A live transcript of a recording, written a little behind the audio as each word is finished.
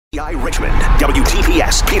Richmond,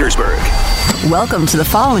 WTPS Petersburg. Welcome to the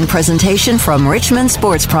following presentation from Richmond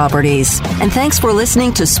Sports Properties. And thanks for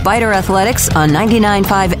listening to Spider Athletics on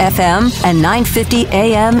 99.5 FM and 950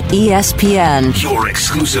 AM ESPN. Your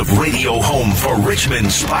exclusive radio home for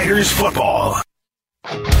Richmond Spiders football.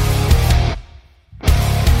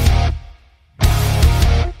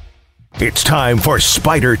 It's time for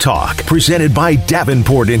Spider Talk, presented by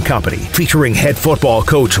Davenport & Company, featuring head football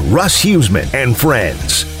coach Russ Huesman and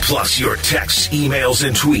friends. Plus your texts, emails,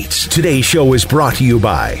 and tweets. Today's show is brought to you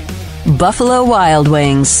by Buffalo Wild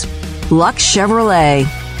Wings, Lux Chevrolet,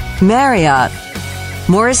 Marriott,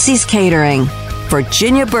 Morrissey's Catering,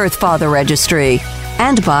 Virginia Birth Father Registry,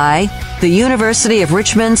 and by the University of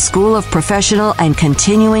Richmond School of Professional and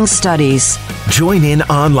Continuing Studies. Join in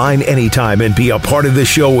online anytime and be a part of the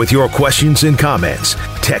show with your questions and comments.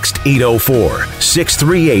 Text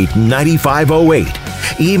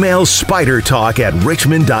 804-638-9508. Email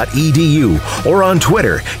spidertalk@richmond.edu or on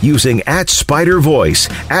Twitter using @SpiderVoice,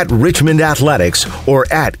 @RichmondAthletics, or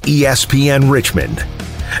 @ESPN Richmond.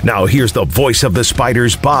 Now here's the voice of the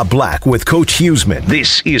Spiders, Bob Black, with Coach Huesman.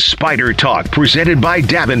 This is Spider Talk, presented by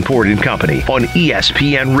Davenport & Company on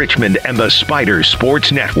ESPN Richmond and the Spider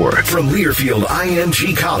Sports Network from Learfield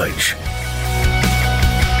IMG College.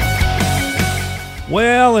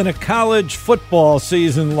 Well, in a college football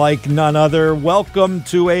season like none other, welcome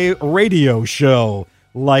to a radio show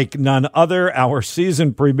like none other, our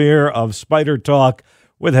season premiere of Spider Talk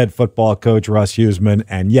with head football coach Russ Huesman,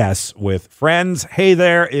 and yes, with friends. Hey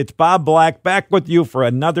there, it's Bob Black back with you for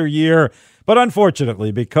another year. But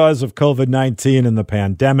unfortunately, because of COVID-19 and the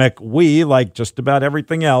pandemic, we, like just about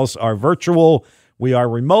everything else, are virtual. We are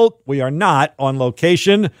remote. We are not on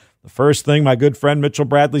location. The first thing my good friend Mitchell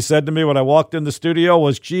Bradley said to me when I walked in the studio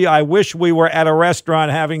was, gee, I wish we were at a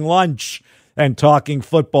restaurant having lunch and talking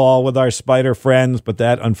football with our Spider friends, but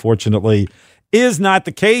that unfortunately is not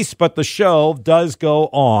the case, but the show does go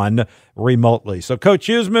on remotely. So Coach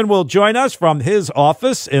Huesman will join us from his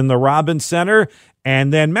office in the Robbins Center,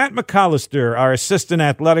 and then Matt McAllister, our Assistant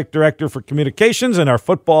Athletic Director for Communications and our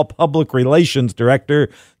Football Public Relations Director,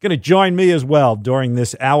 going to join me as well during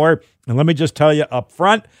this hour. And let me just tell you up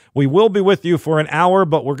front, we will be with you for an hour,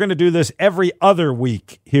 but we're going to do this every other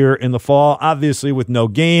week here in the fall, obviously with no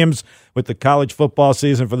games, with the college football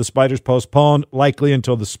season for the Spiders postponed likely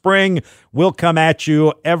until the spring. We'll come at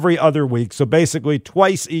you every other week, so basically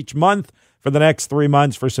twice each month for the next 3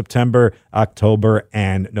 months for September, October,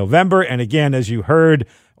 and November. And again, as you heard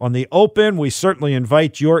on the open, we certainly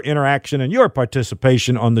invite your interaction and your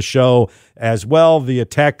participation on the show as well via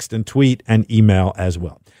text and tweet and email as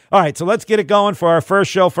well. All right, so let's get it going for our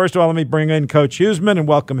first show. First of all, let me bring in Coach Huesman and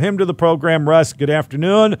welcome him to the program. Russ, good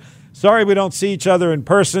afternoon. Sorry we don't see each other in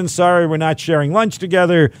person. Sorry we're not sharing lunch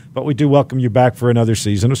together, but we do welcome you back for another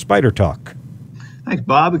season of Spider Talk. Thanks,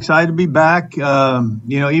 Bob. Excited to be back.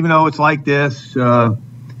 Even though it's like this,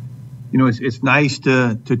 it's nice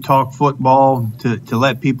to talk football, to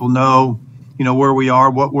let people know, where we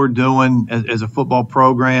are, what we're doing as a football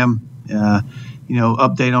program,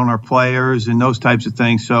 update on our players and those types of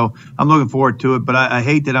things. So I'm looking forward to it, but I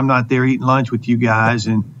hate that I'm not there eating lunch with you guys.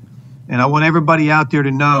 And I want everybody out there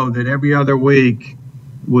to know that every other week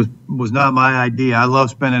was not my idea. I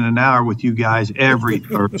love spending an hour with you guys every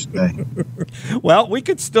Thursday. Well, we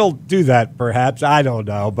could still do that, perhaps. I don't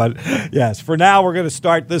know. But, yes, for now, we're going to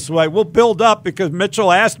start this way. We'll build up because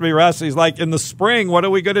Mitchell asked me, Russ, he's like, in the spring, what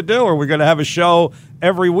are we going to do? Are we going to have a show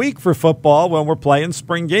every week for football when we're playing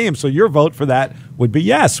spring games? So your vote for that would be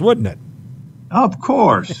yes, wouldn't it? Of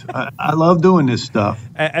course. I love doing this stuff.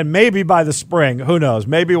 And maybe by the spring, who knows,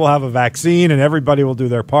 maybe we'll have a vaccine and everybody will do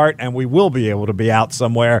their part and we will be able to be out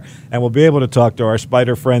somewhere and we'll be able to talk to our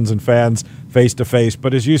Spider friends and fans face to face.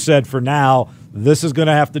 But as you said, for now, this is going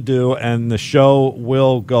to have to do and the show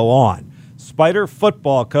will go on. Spider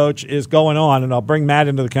football, Coach, is going on, and I'll bring Matt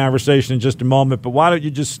into the conversation in just a moment. But why don't you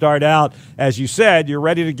just start out, as you said, you're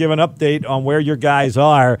ready to give an update on where your guys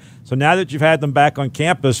are. So now that you've had them back on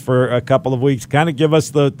campus for a couple of weeks, kind of give us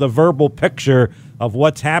the verbal picture of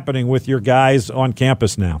what's happening with your guys on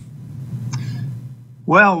campus now.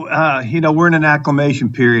 Well, we're in an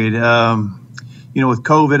acclimation period. With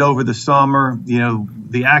COVID over the summer,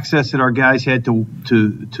 the access that our guys had to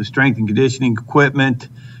strength and conditioning equipment,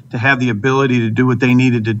 to have the ability to do what they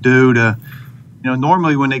needed to do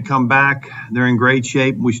normally when they come back, they're in great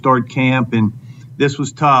shape. We start camp and this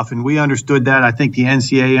was tough and we understood that. I think the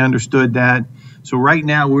NCAA understood that. So right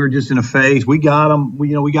now we're just in a phase. We got them,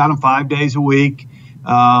 we got them 5 days a week.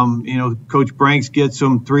 Coach Branks gets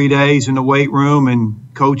them 3 days in the weight room and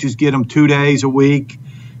coaches get them 2 days a week.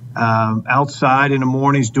 outside in the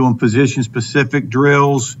mornings doing position-specific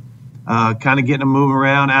drills, kind of getting them moving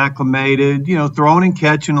around, acclimated, throwing and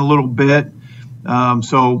catching a little bit.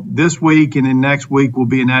 So this week and then next week we'll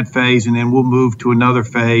be in that phase, and then we'll move to another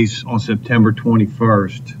phase on September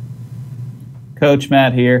 21st. Coach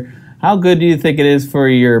Matt here. How good do you think it is for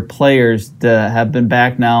your players to have been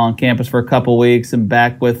back now on campus for a couple weeks and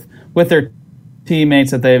back with their teammates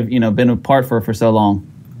that they've been apart for so long?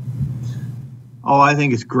 Oh, I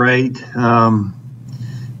think it's great. Right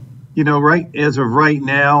as of right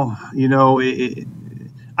now,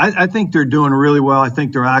 I think they're doing really well. I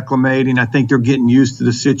think they're acclimating. I think they're getting used to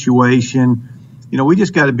the situation. We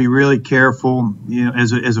just got to be really careful,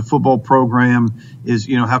 as a football program, is,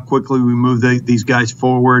 how quickly we move these guys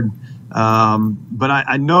forward. But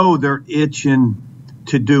I know they're itching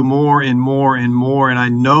to do more and more and more. And I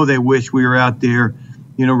know they wish we were out there,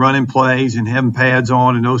 running plays and having pads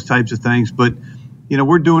on and those types of things. But,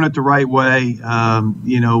 we're doing it the right way.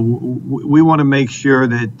 We want to make sure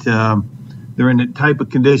that they're in the type of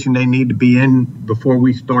condition they need to be in before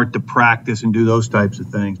we start to practice and do those types of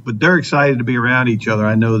things. But they're excited to be around each other.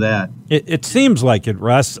 I know that. It seems like it,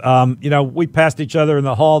 Russ. We passed each other in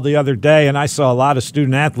the hall the other day, and I saw a lot of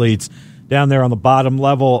student athletes down there on the bottom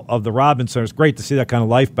level of the Robinson. It's great to see that kind of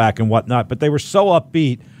life back and whatnot, but they were so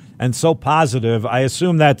upbeat and so positive. I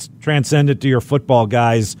assume that's transcended to your football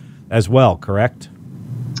guys as well, correct?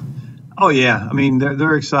 Oh, yeah. I mean,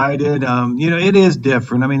 they're excited. It is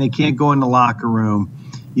different. I mean, they can't go in the locker room.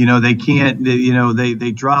 They can't,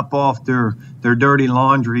 they drop off their dirty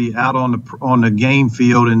laundry out on the game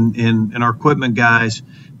field, and our equipment guys,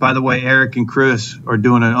 by the way, Eric and Chris are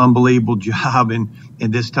doing an unbelievable job in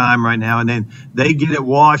this time right now. And then they get it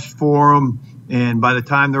washed for them. And by the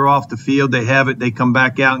time they're off the field, they have it, they come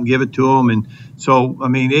back out and give it to them. And so, I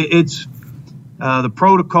mean, it's, the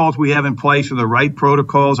protocols we have in place are the right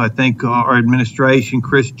protocols. I think our administration,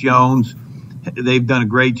 Chris Jones, they've done a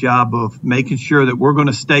great job of making sure that we're going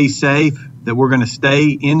to stay safe, that we're going to stay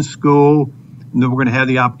in school, and that we're going to have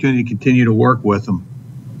the opportunity to continue to work with them.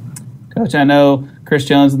 Coach, I know Chris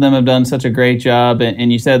Jones and them have done such a great job,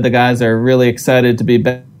 and you said the guys are really excited to be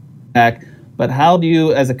back. But how do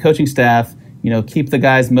you, as a coaching staff, keep the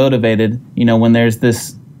guys motivated, when there's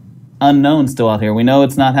this unknown still out here? We know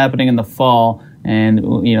it's not happening in the fall, and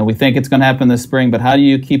we think it's going to happen this spring, but how do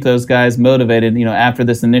you keep those guys motivated after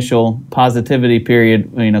this initial positivity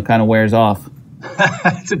period kind of wears off?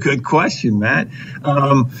 That's a good question, Matt.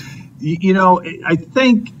 I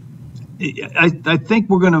think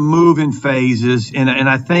we're going to move in phases, and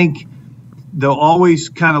I think they'll always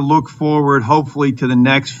kind of look forward, hopefully, to the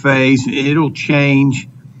next phase. It'll change.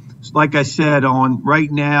 Like I said, on right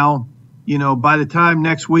now, by the time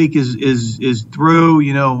next week is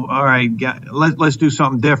through, all right, let's do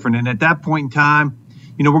something different. And at that point in time,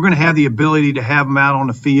 we're going to have the ability to have them out on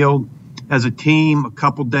the field as a team a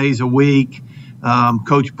couple days a week.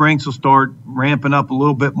 Coach Brinks will start ramping up a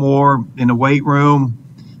little bit more in the weight room.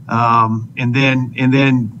 And then,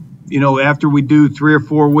 after we do 3 or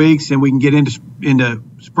 4 weeks, and we can get into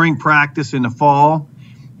spring practice in the fall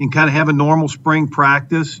and kind of have a normal spring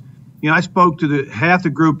practice. I spoke to half the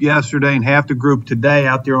group yesterday and half the group today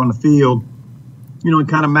out there on the field, and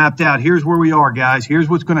kind of mapped out, here's where we are, guys. Here's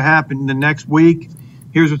what's going to happen the next week.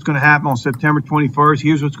 Here's what's going to happen on September 21st.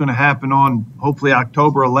 Here's what's going to happen on hopefully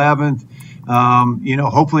October 11th.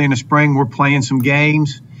 Hopefully in the spring we're playing some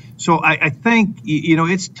games. So I think,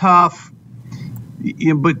 it's tough,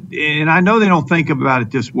 and I know they don't think about it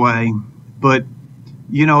this way, but,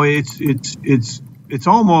 it's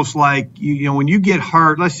almost like, when you get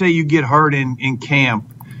hurt, let's say you get hurt in camp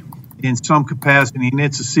in some capacity, and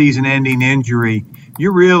it's a season-ending injury,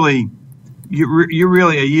 you're really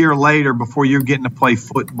a year later before you're getting to play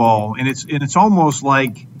football. And it's almost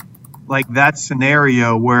like that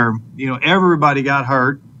scenario where, everybody got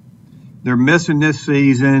hurt. They're missing this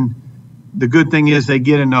season. The good thing is they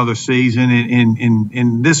get another season,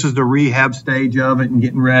 and this is the rehab stage of it and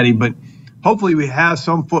getting ready. But hopefully we have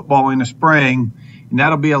some football in the spring, and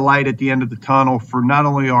that'll be a light at the end of the tunnel for not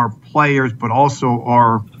only our players but also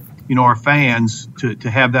our fans to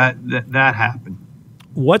have that happen.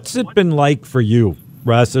 What's it been like for you,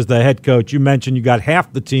 Russ, as the head coach? You mentioned you got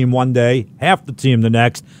half the team one day, half the team the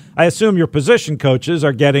next. I assume your position coaches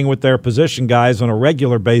are getting with their position guys on a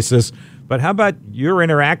regular basis. But how about your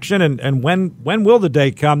interaction, and when will the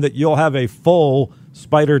day come that you'll have a full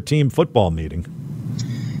Spider team football meeting?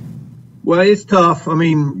 Well, it's tough. I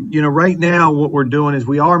mean, right now what we're doing is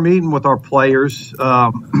we are meeting with our players.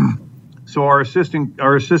 So our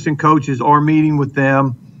assistant coaches are meeting with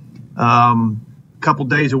them a couple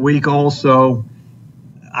days a week also.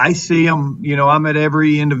 I see them, I'm at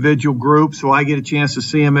every individual group, so I get a chance to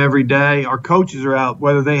see them every day. Our coaches are out,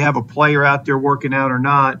 whether they have a player out there working out or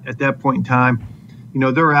not at that point in time.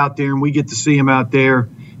 They're out there, and we get to see them out there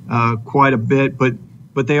quite a bit.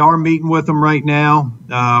 But they are meeting with them right now.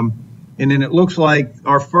 And then it looks like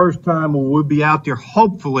our first time we'll be out there,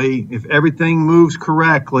 hopefully, if everything moves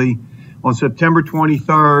correctly, on September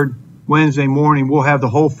 23rd, Wednesday morning, we'll have the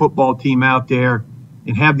whole football team out there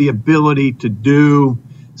and have the ability to do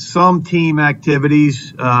some team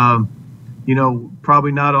activities,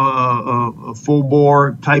 probably not a full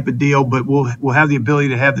bore type of deal, but we'll have the ability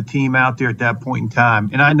to have the team out there at that point in time.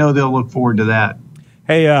 And I know they'll look forward to that.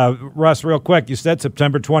 Hey, Russ, real quick, you said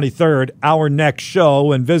September 23rd. Our next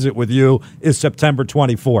show and visit with you is September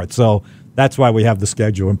 24th. So that's why we have the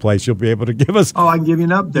schedule in place. You'll be able to give us. Oh, I can give you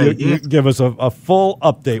an update. You can give us a full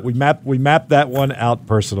update. We mapped that one out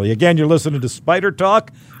personally. Again, you're listening to Spider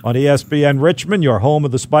Talk on ESPN Richmond, your home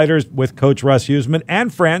of the Spiders, with Coach Russ Huesman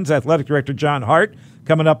and friends, Athletic Director John Hardt.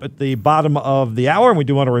 Coming up at the bottom of the hour, and we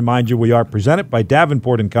do want to remind you we are presented by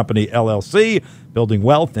Davenport & Company, LLC, building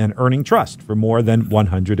wealth and earning trust for more than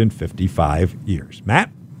 155 years. Matt?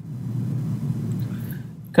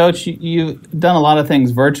 Coach, you've done a lot of things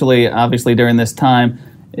virtually, obviously, during this time.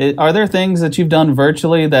 Are there things that you've done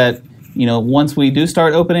virtually that, once we do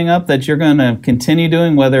start opening up, that you're going to continue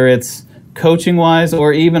doing, whether it's coaching-wise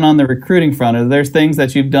or even on the recruiting front? Are there things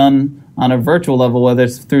that you've done on a virtual level, whether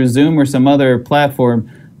it's through Zoom or some other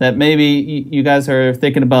platform, that maybe you guys are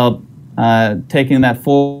thinking about taking that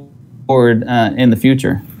forward in the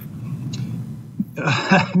future?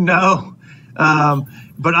 No.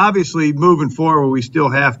 But obviously, moving forward, we still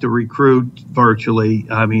have to recruit virtually.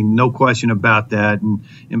 I mean, no question about that.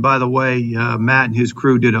 And by the way, Matt and his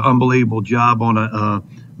crew did an unbelievable job on a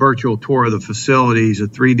virtual tour of the facilities, a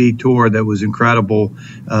 3D tour that was incredible.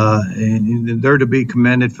 And they're to be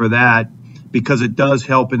commended for that, because it does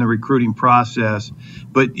help in the recruiting process.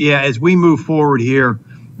 But yeah, as we move forward here,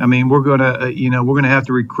 I mean, we're gonna have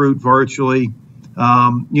to recruit virtually.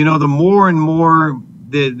 The more and more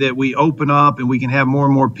that we open up and we can have more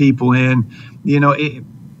and more people in,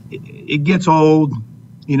 it gets old,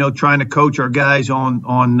 trying to coach our guys on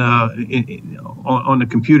the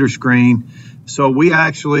computer screen. So we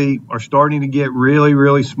actually are starting to get really,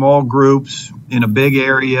 really small groups in a big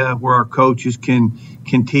area where our coaches can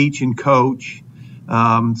teach and coach.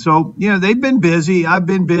 They've been busy. I've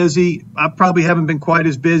been busy. I probably haven't been quite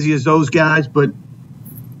as busy as those guys, but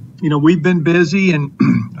we've been busy, and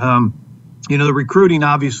the recruiting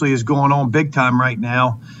obviously is going on big time right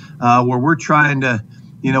now, where we're trying to,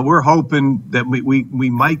 we're hoping that we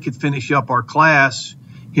might could finish up our class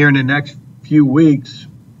here in the next few weeks,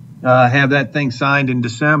 have that thing signed in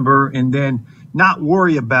December, and then not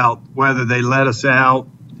worry about whether they let us out,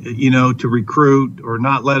 to recruit or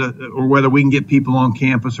not or whether we can get people on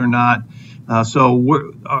campus or not.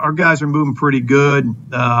 So our guys are moving pretty good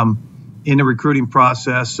in the recruiting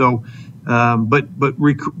process. So, but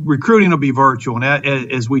recruiting will be virtual,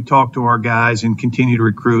 and as we talk to our guys and continue to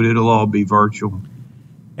recruit, it'll all be virtual.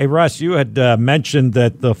 Hey, Russ, you had mentioned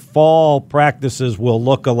that the fall practices will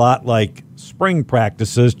look a lot like spring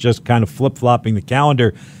practices, just kind of flip-flopping the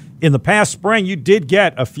calendar. In the past spring, you did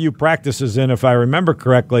get a few practices in, if I remember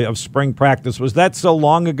correctly, of spring practice. Was that so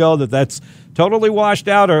long ago that that's totally washed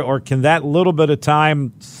out, or can that little bit of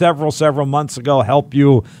time several months ago help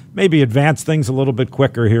you maybe advance things a little bit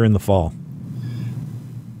quicker here in the fall?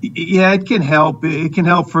 Yeah, it can help. It can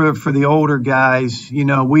help for the older guys.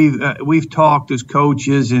 We've talked as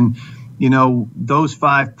coaches, and those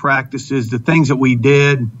 5 practices, the things that we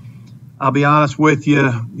did. I'll be honest with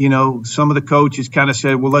you. Some of the coaches kind of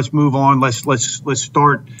said, "Well, let's move on. Let's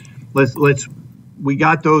start. We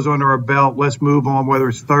got those under our belt. Let's move on. Whether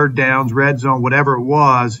it's third downs, red zone, whatever it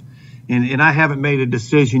was." And I haven't made a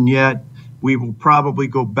decision yet. We will probably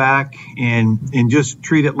go back and just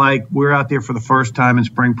treat it like we're out there for the first time in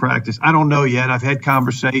spring practice. I don't know yet. I've had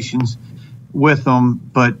conversations with them,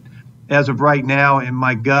 but as of right now, in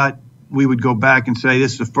my gut, we would go back and say,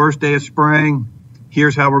 this is the first day of spring.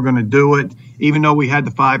 Here's how we're going to do it. Even though we had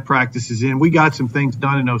the 5 practices in, we got some things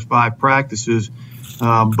done in those 5 practices.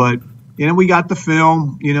 But we got the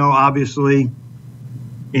film, obviously.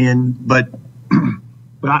 But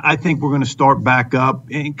I think we're going to start back up,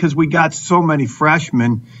 because we got so many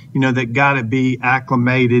freshmen, that got to be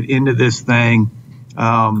acclimated into this thing.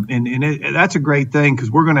 That's a great thing, because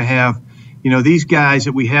we're going to have, these guys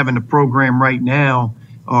that we have in the program right now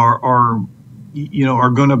are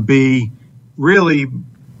going to be really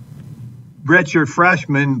redshirt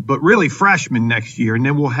freshmen, but really freshmen next year. And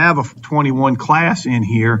then we'll have a 21 class in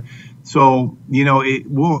here. So,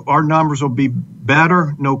 our numbers will be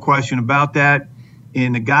better, no question about that.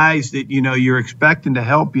 And the guys that, you're expecting to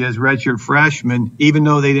help you as redshirt freshmen, even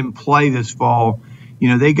though they didn't play this fall,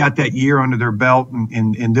 they got that year under their belt,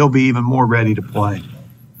 and they'll be even more ready to play.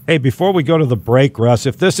 Hey, before we go to the break, Russ,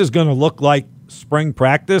 if this is going to look like spring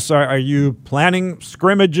practice, are you planning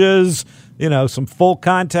scrimmages, some full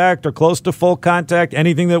contact or close to full contact,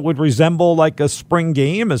 anything that would resemble like a spring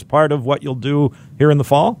game as part of what you'll do here in the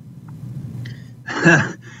fall?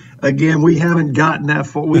 Again, we haven't gotten that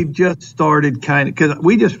far. We've just started because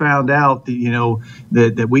we just found out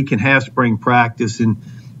that, that we can have spring practice. And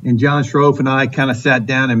John Schroff and I kind of sat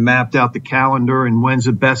down and mapped out the calendar and when's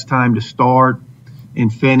the best time to start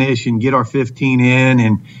and finish and get our 15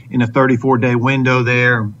 in a 34-day window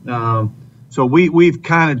there. So we've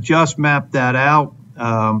kind of just mapped that out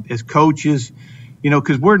as coaches,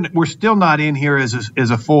 because we're still not in here as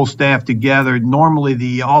a full staff together. Normally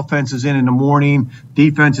the offense is in the morning,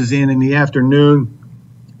 defense is in the afternoon,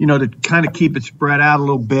 to kind of keep it spread out a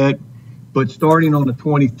little bit. But starting on the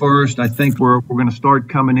 21st, I think we're going to start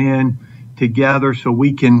coming in together so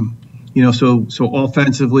we can, so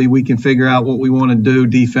offensively we can figure out what we want to do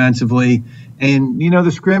defensively. And,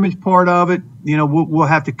 the scrimmage part of it, we'll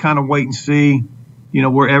have to kind of wait and see,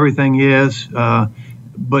 where everything is. But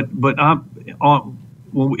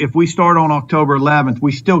if we start on October 11th,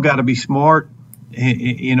 we still got to be smart, with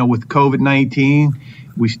COVID-19.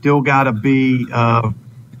 We still got to be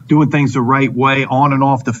doing things the right way on and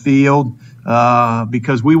off the field,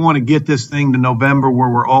 because we want to get this thing to November where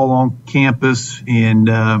we're all on campus and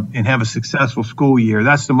have a successful school year.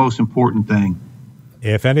 That's the most important thing.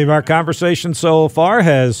 If any of our conversation so far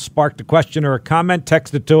has sparked a question or a comment,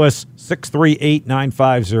 text it to us,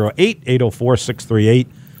 638-9508,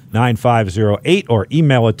 804-638-9508, or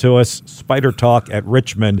email it to us,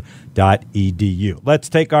 spidertalk@richmond.edu. Let's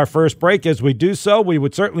take our first break. As we do so, we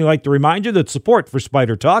would certainly like to remind you that support for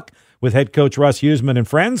Spider Talk with head coach Russ Huesman and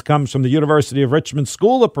friends comes from the University of Richmond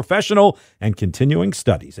School of Professional and Continuing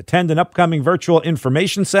Studies. Attend an upcoming virtual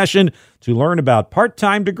information session to learn about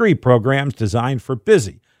part-time degree programs designed for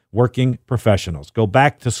busy working professionals. Go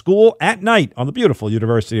back to school at night on the beautiful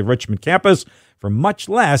University of Richmond campus for much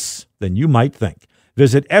less than you might think.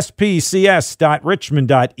 Visit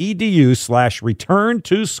spcs.richmond.edu/return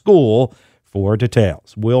to school for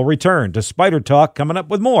details. We'll return to Spider Talk coming up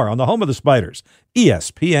with more on the home of the Spiders,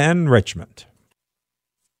 ESPN Richmond.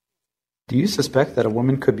 Do you suspect that a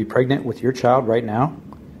woman could be pregnant with your child right now?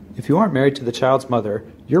 If you aren't married to the child's mother,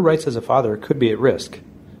 your rights as a father could be at risk.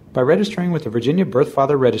 By registering with the Virginia Birth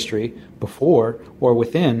Father Registry before or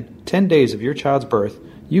within 10 days of your child's birth,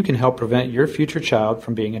 you can help prevent your future child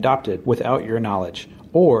from being adopted without your knowledge,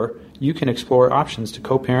 or you can explore options to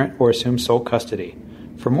co-parent or assume sole custody.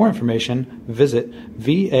 For more information, visit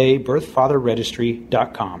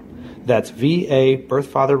vabirthfatherregistry.com. That's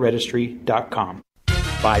vabirthfatherregistry.com.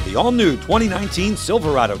 Buy the all-new 2019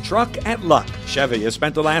 Silverado truck at Luck. Chevy has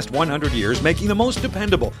spent the last 100 years making the most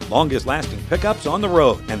dependable, longest-lasting pickups on the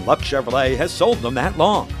road, and Luck Chevrolet has sold them that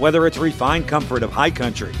long. Whether it's refined comfort of High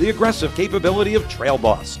Country, the aggressive capability of Trail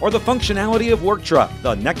Boss, or the functionality of Work Truck,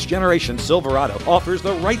 the next-generation Silverado offers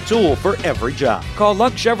the right tool for every job. Call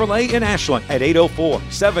Luck Chevrolet in Ashland at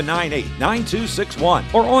 804-798-9261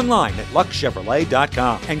 or online at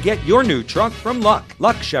luckchevrolet.com and get your new truck from Luck.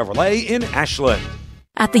 Luck Chevrolet in Ashland.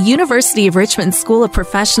 At the University of Richmond School of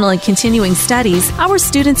Professional and Continuing Studies, our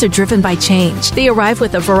students are driven by change. They arrive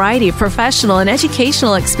with a variety of professional and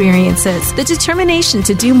educational experiences, the determination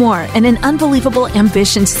to do more, and an unbelievable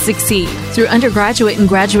ambition to succeed. Through undergraduate and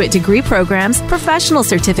graduate degree programs, professional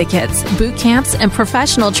certificates, boot camps, and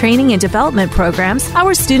professional training and development programs,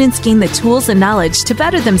 our students gain the tools and knowledge to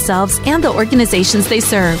better themselves and the organizations they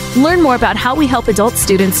serve. Learn more about how we help adult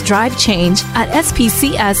students drive change at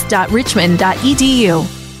spcs.richmond.edu.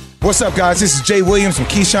 What's up, guys? This is Jay Williams from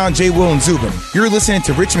Keyshawn, J. Will, and Zubin. You're listening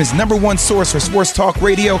to Richmond's #1 source for sports talk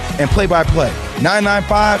radio and play-by-play.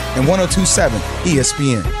 995 and 102.7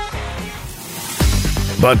 ESPN.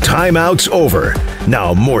 The timeout's over.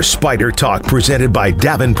 Now more Spider Talk presented by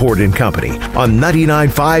Davenport & Company on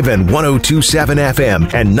 99.5 and 102.7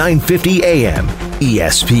 FM and 950 AM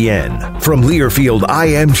ESPN. From Learfield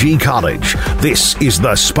IMG College, this is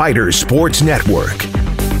the Spider Sports Network.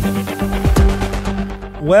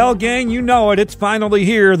 Well, gang, you know it. It's finally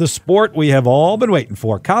here. The sport we have all been waiting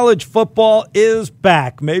for. College football is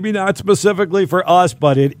back. Maybe not specifically for us,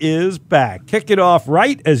 but it is back. Kick it off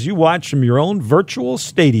right as you watch from your own virtual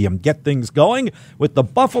stadium. Get things going with the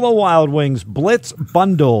Buffalo Wild Wings Blitz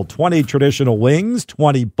Bundle. 20 traditional wings,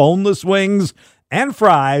 20 boneless wings, and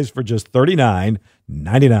fries for just $39.99.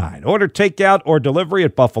 $9.99. Order takeout or delivery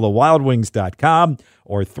at BuffaloWildWings.com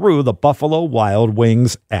or through the Buffalo Wild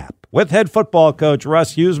Wings app. With head football coach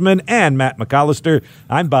Russ Huesman and Matt McAllister,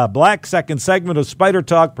 I'm Bob Black. Second segment of Spider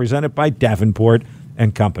Talk presented by Davenport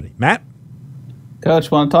and Company. Matt?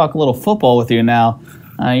 Coach, I want to talk a little football with you now.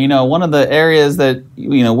 One of the areas that,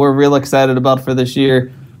 we're real excited about for this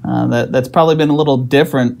year, that's probably been a little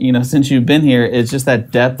different, since you've been here, is just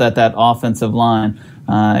that depth at that offensive line.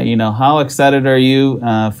 How excited are you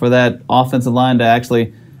for that offensive line to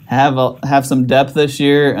actually have some depth this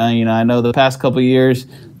year? I know the past couple of years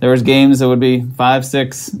there was games that would be 5,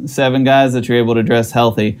 6, 7 guys that you're able to dress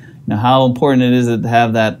healthy. How important it is to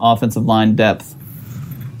have that offensive line depth?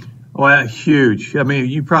 Well, huge. I mean,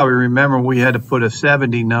 you probably remember we had to put a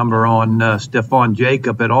 70 number on Stephon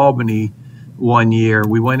Jacob at Albany one year.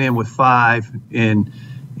 We went in with 5, and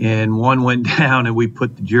one went down, and we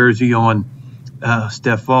put the jersey on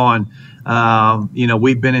Stephon.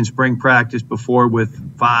 We've been in spring practice before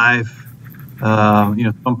with 5.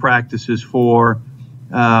 Some practices 4.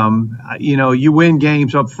 You win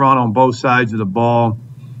games up front on both sides of the ball,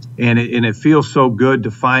 and it feels so good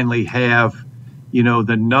to finally have,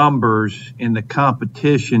 the numbers and the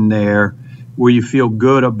competition there where you feel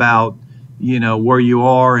good about, where you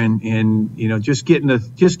are and just getting the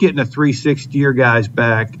 360-year guys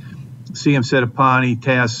back. CM Setapani,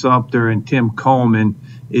 Taz Sumter, and Tim Coleman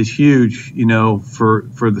is huge,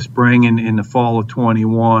 for the spring and in the fall of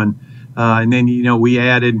 21. And then, we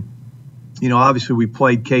added, obviously we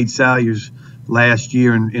played Cade Salyers last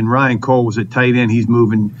year, and Ryan Cole was at tight end. He's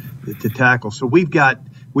moving to tackle. So we've got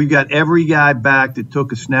every guy back that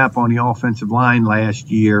took a snap on the offensive line last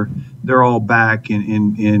year. They're all back,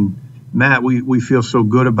 and Matt, we feel so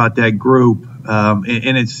good about that group.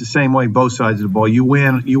 And it's the same way both sides of the ball. You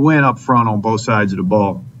win up front on both sides of the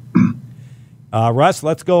ball. Russ,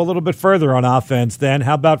 let's go a little bit further on offense then.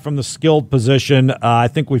 How about from the skilled position? I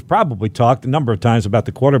think we've probably talked a number of times about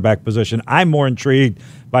the quarterback position. I'm more intrigued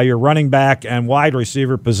by your running back and wide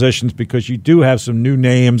receiver positions because you do have some new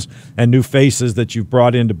names and new faces that you've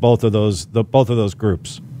brought into both of those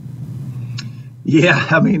groups. Yeah,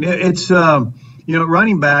 I mean, it's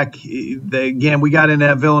running back, again, we got in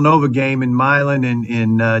that Villanova game, and Milan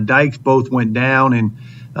and Dykes both went down, and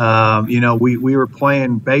we were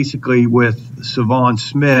playing basically with Savon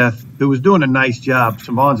Smith, who was doing a nice job.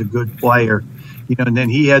 Savon's a good player, and then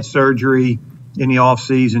he had surgery in the off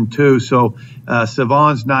season too. So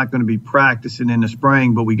Savon's not going to be practicing in the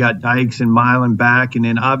spring, but we got Dykes and Milan back, and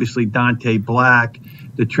then obviously Dante Black,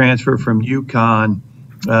 the transfer from UConn,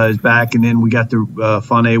 is back, and then we got the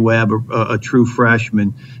Fonte Webb, a true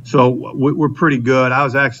freshman. So we're pretty good. I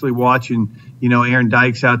was actually watching, Aaron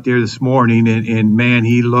Dykes out there this morning, and man,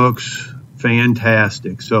 he looks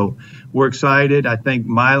fantastic. So we're excited. I think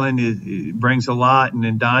Milan brings a lot, and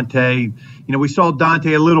then Dante. We saw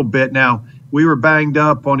Dante a little bit. Now, we were banged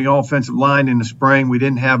up on the offensive line in the spring. We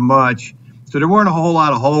didn't have much. So there weren't a whole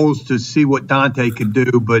lot of holes to see what Dante could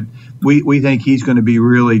do, but we think he's going to be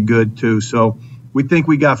really good too. So we think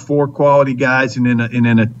we got 4 quality guys and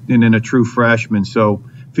then a true freshman. So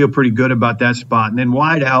feel pretty good about that spot. And then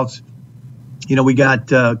wideouts, we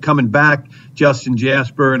got coming back Justin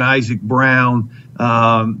Jasper and Isaac Brown,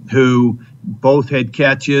 who both had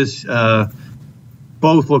catches.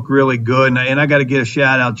 Both look really good. And I got to get a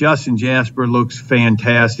shout out. Justin Jasper looks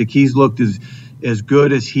fantastic. He's looked as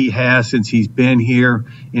good as he has since he's been here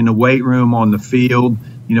in the weight room, on the field.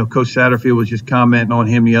 Coach Satterfield was just commenting on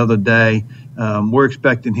him the other day. We're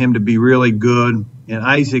expecting him to be really good. And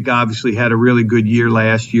Isaac obviously had a really good year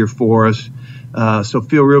last year for us. So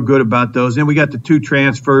feel real good about those. Then we got the 2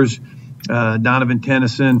 transfers, Donovan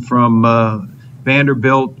Tennyson from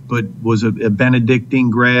Vanderbilt, but was a Benedictine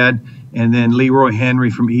grad, and then Leroy Henry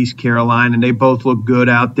from East Carolina, and they both look good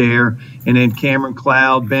out there. And then Cameron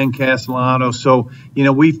Cloud, Ben Castellano. So,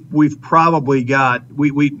 we've probably got,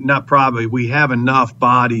 we have enough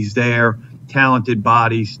bodies there, talented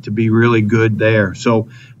bodies, to be really good there. So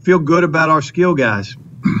feel good about our skill guys.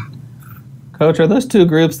 Coach, are those 2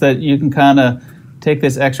 groups that you can kind of take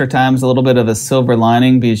this extra time as a little bit of a silver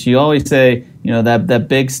lining? Because you always say, that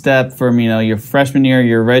big step from, your freshman year,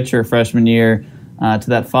 your redshirt freshman year, to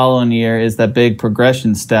that following year is that big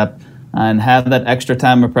progression step, and have that extra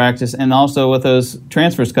time of practice. And also with those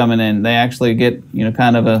transfers coming in, they actually get,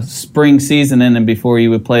 kind of a spring season in and before you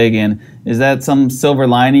would play again. Is that some silver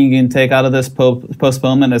lining you can take out of this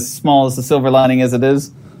postponement, as small as the silver lining as it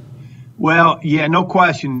is? Well, yeah, no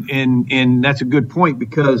question. And that's a good point,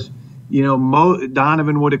 because,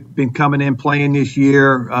 Donovan would have been coming in playing this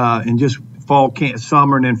year, and just fall camp,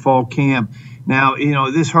 summer and then fall camp. Now,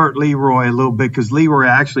 this hurt Leroy a little bit because Leroy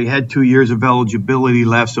actually had 2 years of eligibility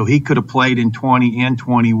left, so he could have played in 20 and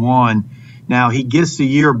 21. Now, he gets the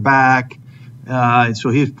year back, so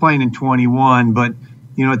he was playing in 21. But,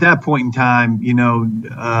 at that point in time,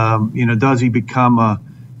 does he become a,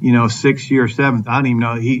 6th year, 7th? I don't even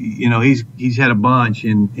know. He's had a bunch,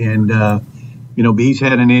 and he's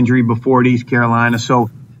had an injury before at East Carolina.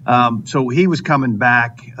 So he was coming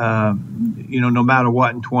back, no matter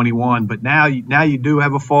what in 21. But now you do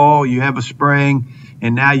have a fall, you have a spring,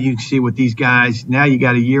 and now you see what these guys. Now you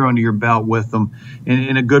got a year under your belt with them,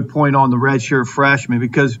 and a good point on the redshirt freshman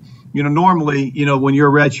because normally when you're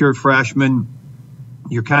a redshirt freshman,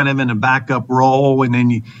 you're kind of in a backup role, and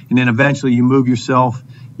then eventually you move yourself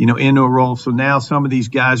into a role. So now some of these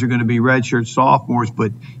guys are going to be redshirt sophomores,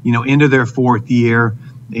 but into their 4th year.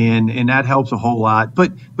 And that helps a whole lot.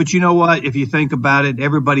 But you know what? If you think about it,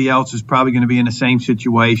 everybody else is probably going to be in the same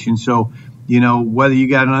situation. So, whether you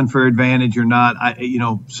got an unfair advantage or not,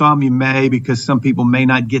 some you may because some people may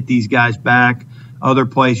not get these guys back. Other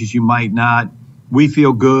places you might not. We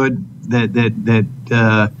feel good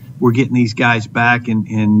that we're getting these guys back,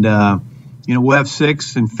 and we'll have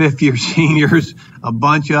 6th and 5th year seniors, a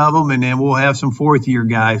bunch of them, and then we'll have some 4th year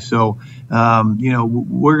guys. So,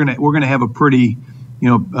 we're gonna have a pretty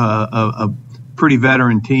a pretty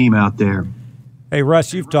veteran team out there. Hey,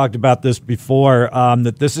 Russ, you've talked about this before,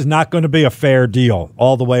 that this is not going to be a fair deal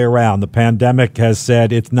all the way around. The pandemic has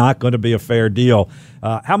said it's not going to be a fair deal.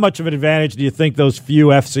 How much of an advantage do you think those few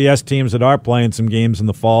FCS teams that are playing some games in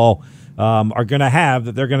the fall are going to have,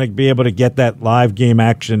 that they're going to be able to get that live game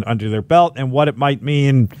action under their belt, and what it might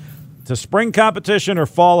mean to spring competition or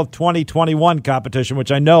fall of 2021 competition,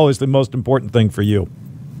 which I know is the most important thing for you?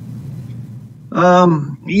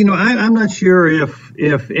 I'm not sure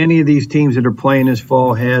if any of these teams that are playing this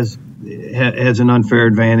fall has an unfair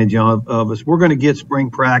advantage of us. We're going to get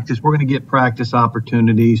spring practice. We're going to get practice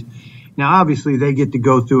opportunities. Now, obviously, they get to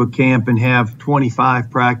go through a camp and have 25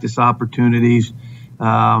 practice opportunities.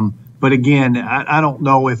 But again, I don't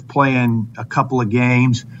know if playing a couple of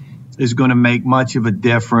games is going to make much of a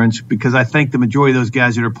difference because I think the majority of those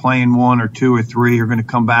guys that are playing 1 or 2 or 3 are going to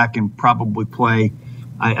come back and probably play.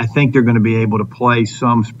 I think they're going to be able to play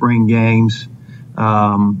some spring games,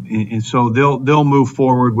 and so they'll move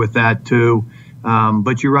forward with that too.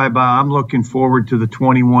 But you're right, Bob. I'm looking forward to the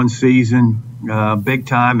 21 season big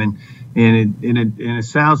time, and it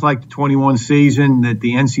sounds like the 21 season that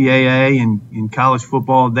the NCAA and in college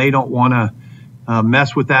football, they don't want to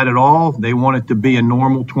mess with that at all. They want it to be a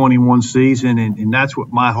normal 21 season, and that's what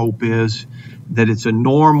my hope is, that it's a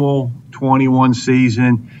normal 21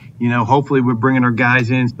 season. Hopefully we're bringing our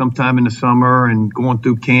guys in sometime in the summer and going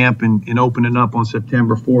through camp and opening up on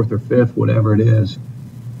September 4th or 5th, whatever it is.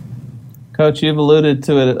 Coach, you've alluded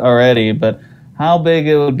to it already, but how big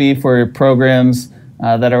it would be for programs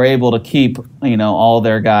that are able to keep, all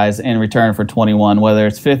their guys in return for 21, whether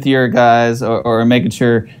it's 5th year guys or making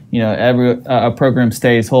sure, every program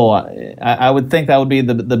stays whole. I would think that would be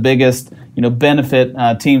the biggest, benefit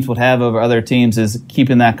teams would have over other teams is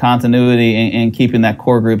keeping that continuity and keeping that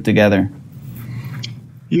core group together.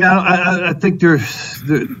 Yeah, I think there's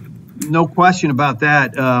no question about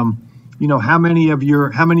that. How many of your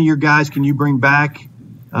guys can you bring back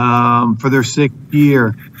for their 6th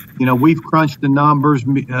year? We've crunched the numbers,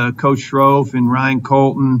 Coach Schroff and Ryan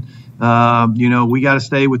Colton. We got to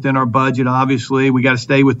stay within our budget, obviously. We got to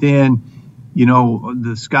stay within,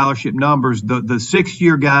 the scholarship numbers. The 6th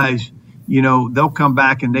year guys, they'll come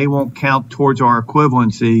back and they won't count towards our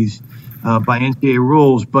equivalencies by NCAA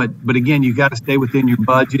rules. But again, you got to stay within your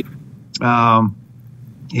budget. Right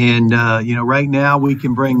now we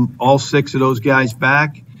can bring all 6 of those guys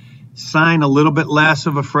back, sign a little bit less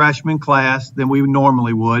of a freshman class than we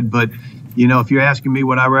normally would. But, if you're asking me,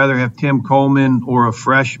 would I rather have Tim Coleman or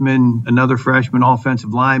another freshman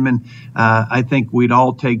offensive lineman? I think we'd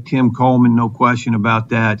all take Tim Coleman, no question about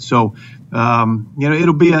that. So,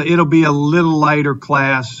 it'll be a little lighter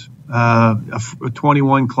class, a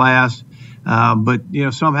 21 class. But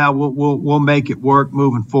somehow we'll make it work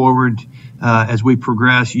moving forward as we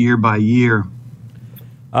progress year by year.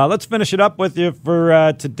 Let's finish it up with you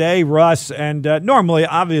for today, Russ. And normally,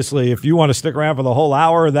 obviously, if you want to stick around for the whole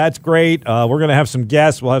hour, that's great. We're going to have some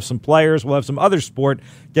guests. We'll have some players. We'll have some other sport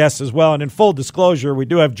guests as well. And in full disclosure, we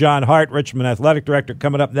do have John Hardt, Richmond Athletic Director,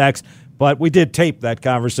 coming up next. But we did tape that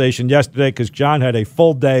conversation yesterday because John had a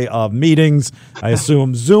full day of meetings, I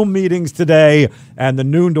assume Zoom meetings today, and the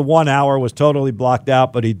noon to 1 hour was totally blocked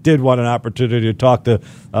out, but he did want an opportunity to talk to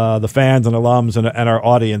the fans and alums and our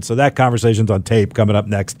audience. So that conversation's on tape coming up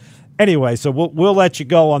next. Anyway, so we'll let you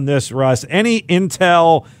go on this, Russ. Any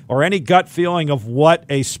intel or any gut feeling of what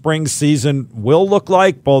a spring season will look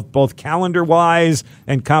like, both calendar-wise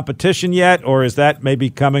and competition yet, or is that maybe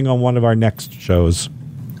coming on one of our next shows?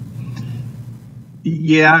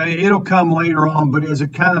 Yeah, it'll come later on, but as a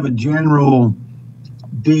kind of a general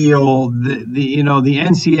deal, the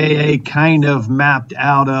NCAA kind of mapped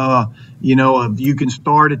out you can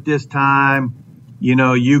start at this time,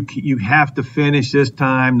 you have to finish this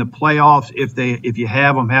time. The playoffs, if you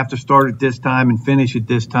have them, have to start at this time and finish at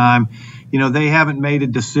this time. They haven't made a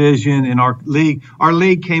decision in our league. Our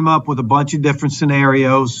league came up with a bunch of different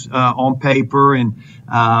scenarios on paper, and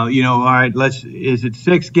all right, is it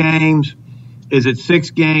 6 games? Is it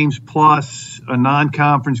 6 games plus a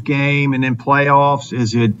non-conference game and then playoffs?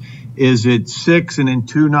 Is it 6 and then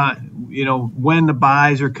 2 not? When the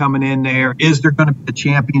buys are coming in there, is there going to be a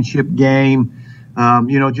championship game?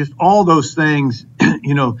 Just all those things.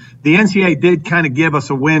 The NCAA did kind of give us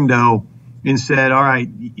a window and said, all right,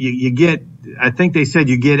 you get, I think they said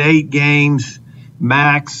you get 8 games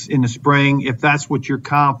max in the spring if that's what your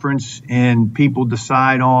conference and people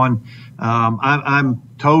decide on. I'm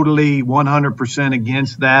totally 100%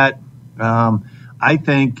 against that. I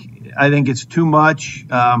think it's too much.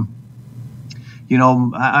 I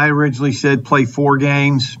originally said play 4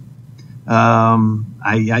 games.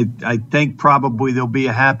 I think probably there'll be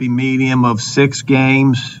a happy medium of 6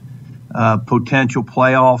 games, potential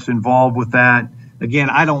playoffs involved with that.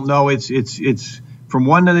 Again, I don't know. It's from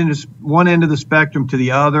one end of the spectrum to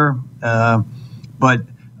the other. But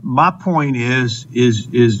my point is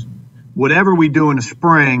whatever we do in the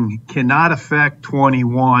spring cannot affect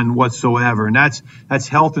 21 whatsoever. And that's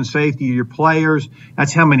health and safety of your players.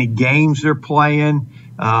 That's how many games they're playing.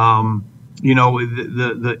 The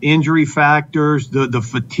injury factors, the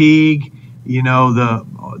fatigue,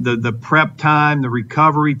 the prep time, the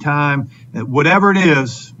recovery time, whatever it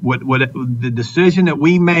is, what the decision that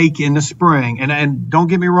we make in the spring. And don't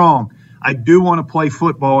get me wrong, I do want to play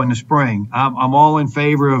football in the spring. I'm all in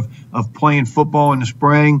favor of playing football in the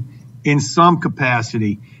spring in some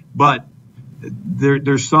capacity, but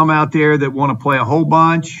there's some out there that want to play a whole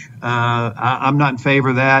bunch. I'm not in favor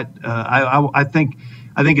of that. I think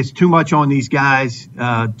it's too much on these guys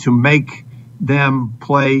to make them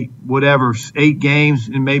play whatever 8 games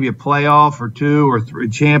and maybe a playoff or 2 or 3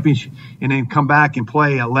 championship, and then come back and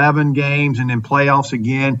play 11 games and then playoffs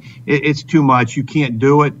again. It's too much. You can't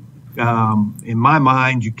do it. In my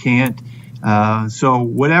mind, you can't. So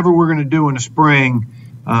whatever we're going to do in the spring,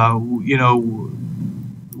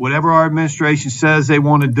 whatever our administration says they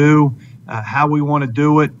want to do, how we want to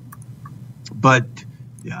do it. But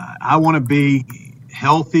I want to be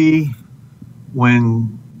healthy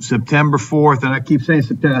when September 4th, and I keep saying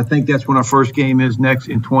September, I think that's when our first game is next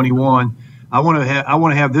in 21. I want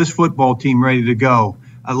to have this football team ready to go.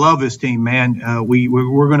 I love this team, man.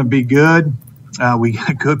 We're going to be good. We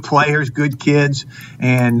got good players, good kids,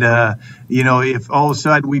 and if all of a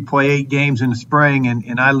sudden we play 8 games in the spring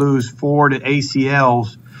and I lose 4 to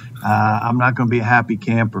ACLs, I'm not going to be a happy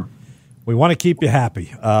camper. We want to keep you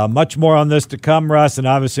happy. Much more on this to come, Russ, and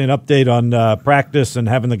obviously an update on practice and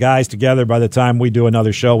having the guys together by the time we do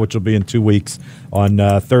another show, which will be in 2 weeks on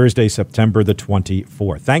Thursday, September the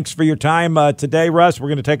 24th. Thanks for your time today, Russ. We're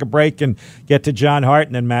going to take a break and get to John Hardt,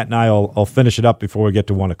 and then Matt and I will finish it up before we get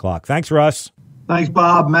to 1 o'clock. Thanks, Russ. Thanks,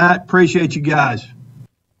 Bob, Matt. Appreciate you guys.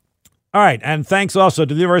 All right, and thanks also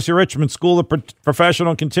to the University of Richmond School of Professional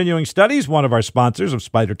and Continuing Studies, one of our sponsors of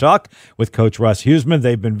Spider Talk with Coach Russ Huesman.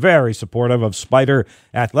 They've been very supportive of Spider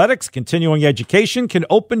athletics. Continuing education can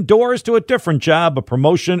open doors to a different job, a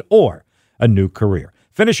promotion, or a new career.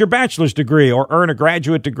 Finish your bachelor's degree or earn a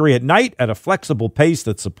graduate degree at night at a flexible pace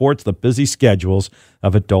that supports the busy schedules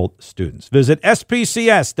of adult students. Visit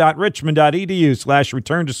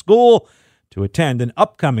spcs.richmond.edu/return to school to attend an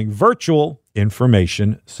upcoming virtual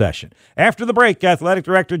information session. After the break, Athletic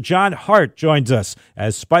Director John Hardt joins us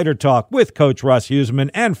as Spider Talk with Coach Russ Huesman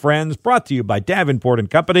and friends, brought to you by Davenport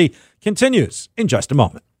 & Company, continues in just a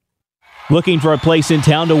moment. Looking for a place in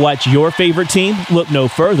town to watch your favorite team? Look no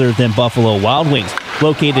further than Buffalo Wild Wings.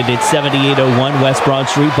 Located at 7801 West Broad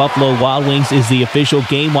Street, Buffalo Wild Wings is the official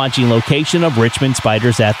game-watching location of Richmond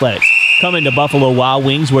Spiders Athletics. Come into Buffalo Wild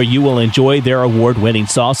Wings where you will enjoy their award-winning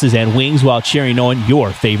sauces and wings while cheering on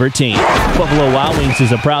your favorite team. Buffalo Wild Wings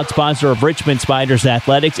is a proud sponsor of Richmond Spiders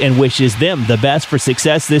Athletics and wishes them the best for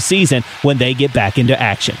success this season when they get back into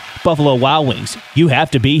action. Buffalo Wild Wings, you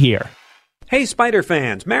have to be here. Hey, Spider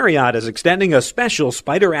fans, Marriott is extending a special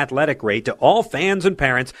Spider athletic rate to all fans and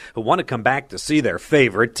parents who want to come back to see their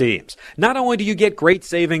favorite teams. Not only do you get great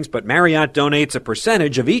savings, but Marriott donates a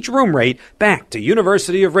percentage of each room rate back to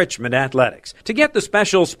University of Richmond Athletics. To get the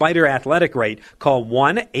special Spider athletic rate, call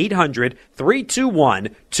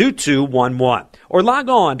 1-800-321-2211 or log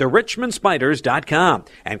on to richmondspiders.com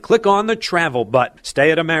and click on the travel button.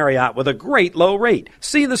 Stay at a Marriott with a great low rate.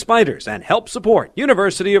 See the Spiders and help support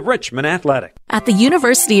University of Richmond Athletics. At the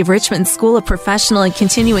University of Richmond School of Professional and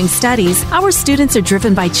Continuing Studies, our students are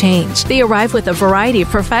driven by change. They arrive with a variety of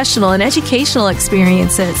professional and educational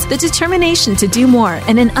experiences, the determination to do more,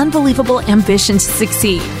 and an unbelievable ambition to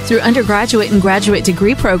succeed. Through undergraduate and graduate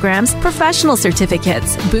degree programs, professional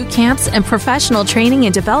certificates, boot camps, and professional training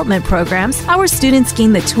and development programs, our students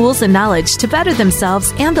gain the tools and knowledge to better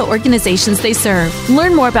themselves and the organizations they serve.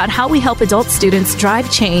 Learn more about how we help adult students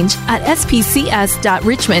drive change at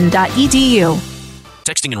spcs.richmond.edu.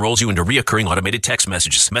 Texting enrolls you into reoccurring automated text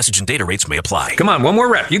messages. Message and data rates may apply. Come on, one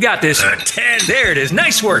more rep. You got this. 10. There it is.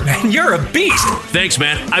 Nice work, man. You're a beast. Thanks,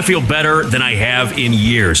 man. I feel better than I have in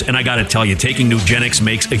years. And I got to tell you, taking Nugenix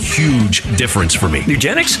makes a huge difference for me.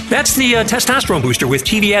 Nugenix? That's the testosterone booster with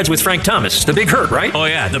TV ads with Frank Thomas. The big hurt, right? Oh,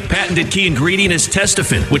 yeah. The patented key ingredient is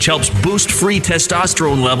Testofen, which helps boost free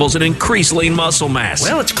testosterone levels and increase lean muscle mass.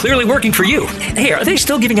 Well, it's clearly working for you. Hey, are they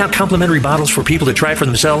still giving out complimentary bottles for people to try for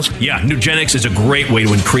themselves? Yeah, Nugenix is a great way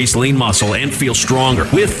to increase lean muscle and feel stronger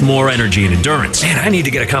with more energy and endurance. Man, I need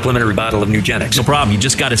to get a complimentary bottle of Nugenix. No problem. You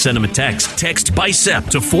just got to send them a text. Text BICEP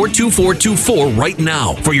to 42424 right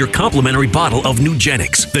now for your complimentary bottle of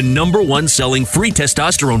Nugenix, the #1 selling free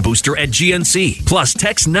testosterone booster at GNC. Plus,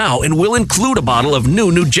 text now and we'll include a bottle of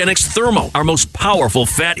new Nugenix Thermo, our most powerful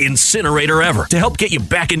fat incinerator ever, to help get you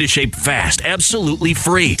back into shape fast, absolutely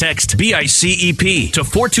free. Text BICEP to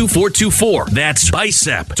 42424. That's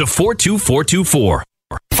BICEP to 42424.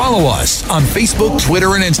 Follow us on Facebook,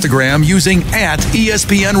 Twitter, and Instagram using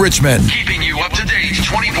 @ESPN Richmond. Keeping you up to date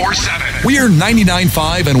 24/7. We're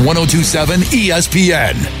 99.5 and 102.7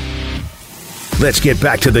 ESPN. Let's get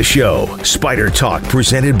back to the show. Spider Talk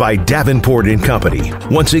presented by Davenport & Company.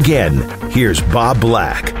 Once again, here's Bob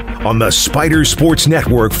Black on the Spider Sports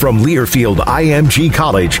Network from Learfield IMG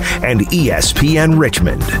College and ESPN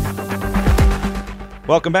Richmond.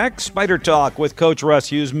 Welcome back. Spider Talk with Coach Russ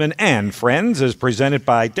Huesman and friends is presented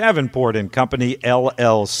by Davenport & Company,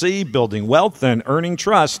 LLC, building wealth and earning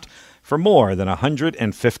trust for more than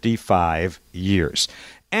 155 years.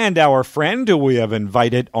 And our friend who we have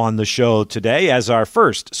invited on the show today as our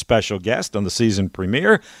first special guest on the season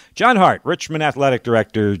premiere, John Hardt, Richmond Athletic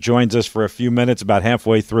Director, joins us for a few minutes about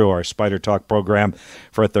halfway through our Spider Talk program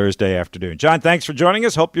for a Thursday afternoon. John, thanks for joining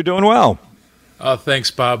us. Hope you're doing well. Thanks,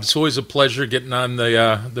 Bob. It's always a pleasure getting on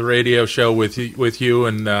the radio show with you,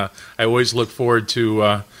 and I always look forward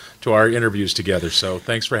to our interviews together. So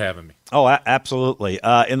thanks for having me. Oh, absolutely.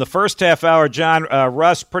 In the first half hour, John,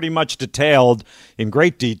 Russ pretty much detailed in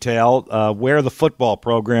great detail where the football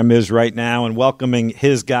program is right now and welcoming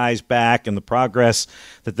his guys back and the progress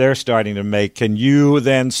that they're starting to make. Can you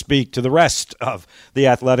then speak to the rest of the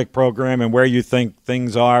athletic program and where you think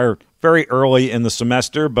things are very early in the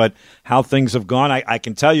semester, but how things have gone? I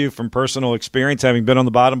can tell you from personal experience, having been on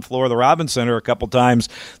the bottom floor of the Robbins Center a couple times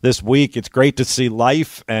this week, it's great to see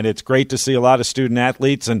life, and it's great to see a lot of student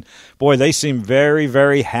athletes, and boy, they seem very,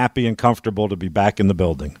 very happy and comfortable to be back in the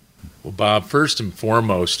building. Well, Bob, first and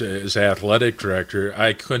foremost, as athletic director,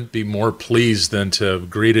 I couldn't be more pleased than to have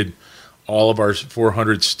greeted all of our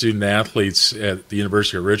 400 student athletes at the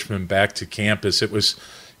University of Richmond back to campus. It was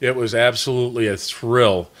absolutely a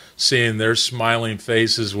thrill seeing their smiling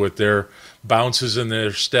faces with their bounces and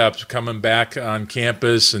their steps coming back on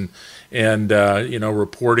campus and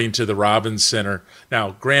reporting to the Robbins Center.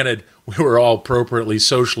 Now, granted, we were all appropriately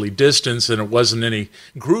socially distanced and it wasn't any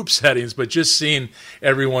group settings, but just seeing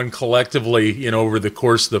everyone collectively, over the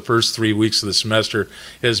course of the first 3 weeks of the semester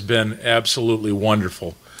has been absolutely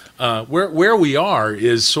wonderful. Where we are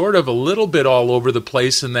is sort of a little bit all over the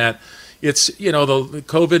place in that it's, the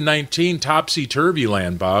COVID-19 topsy-turvy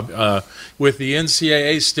land, Bob, with the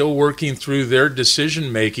NCAA still working through their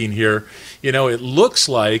decision-making here. It looks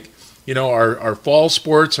like, our fall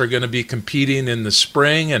sports are going to be competing in the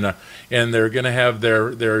spring, and they're going to have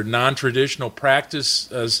their non-traditional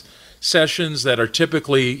practice sessions that are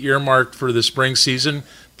typically earmarked for the spring season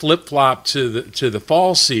flip-flop to the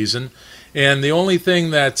fall season. And the only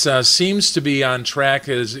thing that seems to be on track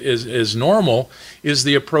as normal is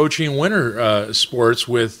the approaching winter sports,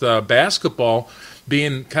 with basketball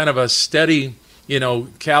being kind of a steady,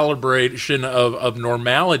 calibration of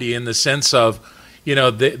normality in the sense of,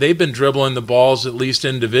 they've been dribbling the balls at least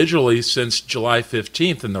individually since July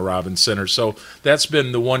 15th in the Robins Center. So that's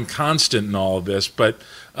been the one constant in all of this. But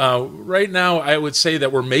right now, I would say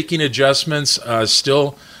that we're making adjustments,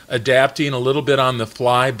 still adapting a little bit on the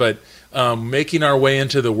fly, but making our way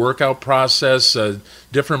into the workout process.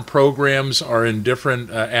 Different programs are in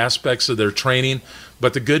different aspects of their training.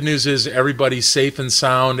 But the good news is everybody's safe and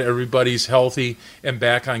sound, everybody's healthy and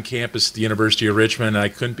back on campus at the University of Richmond. And I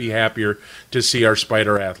couldn't be happier to see our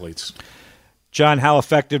Spider athletes. John, how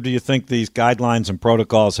effective do you think these guidelines and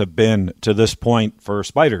protocols have been to this point for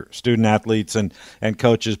Spider student athletes and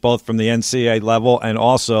coaches, both from the NCAA level and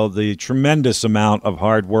also the tremendous amount of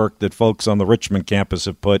hard work that folks on the Richmond campus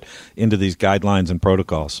have put into these guidelines and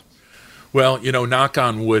protocols? Well, knock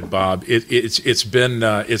on wood, Bob. It's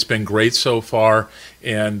been great so far,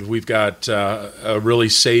 and we've got a really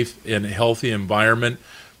safe and healthy environment.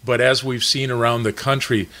 But as we've seen around the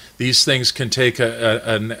country, these things can take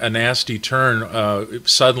a nasty turn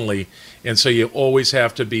suddenly, and so you always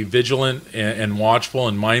have to be vigilant and watchful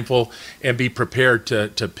and mindful, and be prepared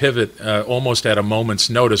to pivot almost at a moment's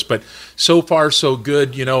notice. But so far, so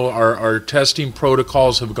good. Our testing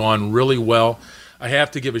protocols have gone really well. I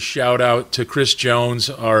have to give a shout out to Chris Jones,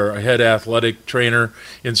 our head athletic trainer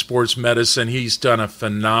in sports medicine. He's done a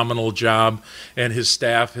phenomenal job, and his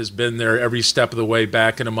staff has been there every step of the way,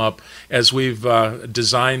 backing him up as we've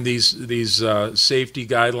designed these safety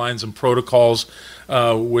guidelines and protocols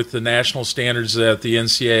with the national standards that the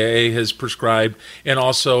NCAA has prescribed, and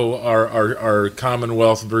also our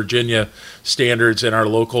Commonwealth Virginia standards and our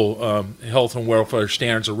local health and welfare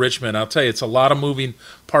standards of Richmond. I'll tell you, it's a lot of moving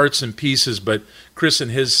parts and pieces, but Chris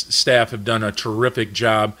and his staff have done a terrific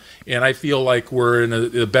job, and I feel like we're in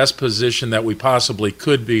the best position that we possibly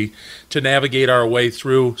could be to navigate our way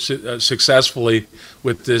through successfully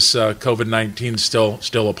with this COVID-19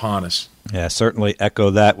 still upon us. Yeah, certainly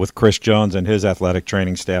echo that with Chris Jones and his athletic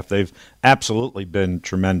training staff. They've absolutely been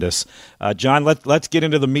tremendous. John, let's get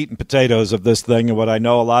into the meat and potatoes of this thing. And what I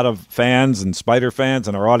know a lot of fans and Spider fans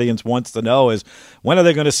and our audience wants to know is, when are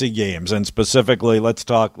they going to see games? And specifically, let's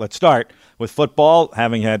start with football.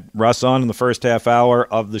 Having had Russ on in the first half hour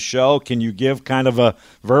of the show, can you give kind of a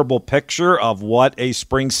verbal picture of what a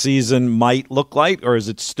spring season might look like, or is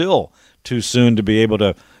it still too soon to be able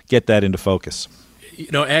to get that into focus?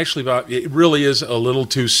 Actually, Bob, it really is a little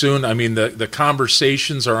too soon. I mean, the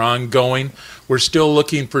conversations are ongoing. We're still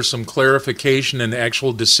looking for some clarification and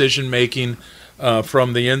actual decision-making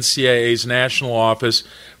from the NCAA's national office.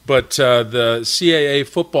 But the CAA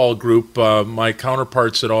football group, my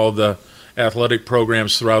counterparts at all the athletic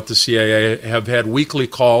programs throughout the CAA, have had weekly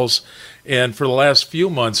calls. And for the last few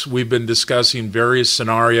months, we've been discussing various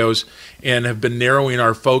scenarios and have been narrowing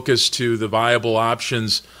our focus to the viable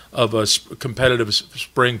options of a competitive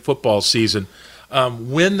spring football season.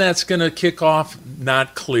 When that's going to kick off,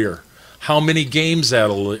 not clear. How many games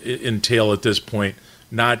that'll entail at this point,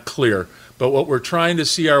 not clear. But what we're trying to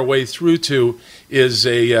see our way through to is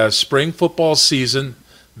a spring football season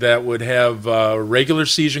that would have regular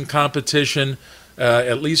season competition,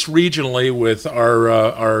 at least regionally, with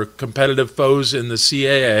our competitive foes in the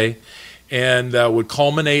CAA, and would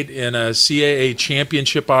culminate in a CAA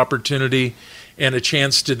championship opportunity and a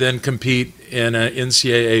chance to then compete in an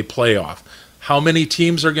NCAA playoff. How many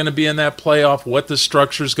teams are going to be in that playoff, what the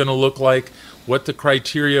structure is going to look like, what the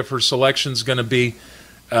criteria for selection is going to be,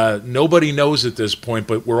 nobody knows at this point,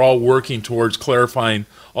 but we're all working towards clarifying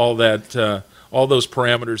all those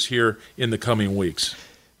parameters here in the coming weeks.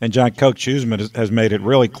 And John, Coach Huesman has made it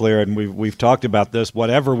really clear, and we've talked about this,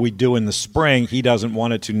 whatever we do in the spring, he doesn't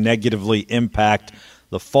want it to negatively impact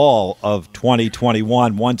the fall of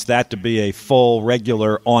 2021, wants that to be a full,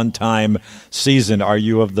 regular, on-time season. Are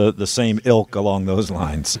you of the same ilk along those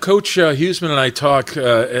lines? Coach Huesman and I talk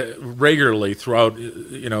regularly throughout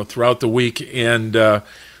the week, and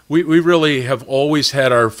we really have always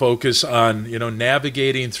had our focus on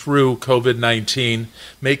navigating through COVID-19,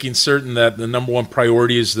 making certain that the number one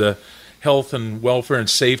priority is the health and welfare and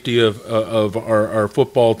safety of our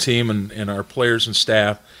football team and our players and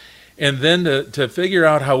staff. And then to figure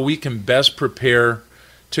out how we can best prepare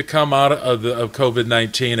to come out of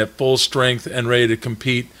COVID-19 at full strength and ready to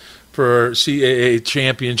compete for CAA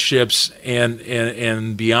championships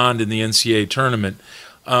and beyond in the NCAA tournament.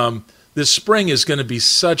 This spring is going to be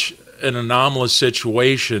such an anomalous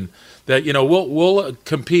situation that we'll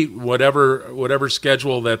compete whatever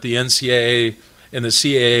schedule that the NCAA and the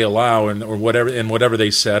CAA allow or whatever they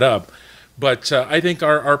set up. But I think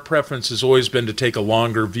our preference has always been to take a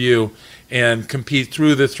longer view and compete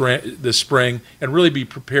through the spring and really be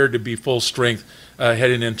prepared to be full strength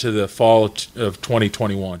heading into the fall of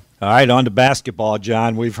 2021. All right, on to basketball,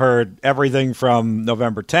 John. We've heard everything from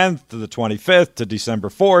November 10th to the 25th to December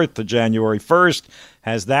 4th to January 1st.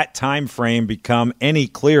 Has that time frame become any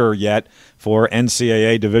clearer yet for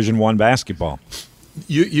NCAA Division I basketball?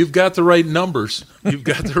 You've got the right numbers. You've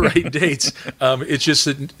got the right dates. It's just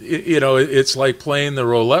that, it's like playing the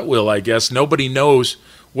roulette wheel, I guess. Nobody knows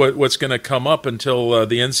what's going to come up until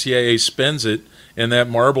the NCAA spins it and that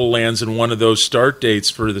marble lands in one of those start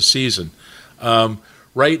dates for the season.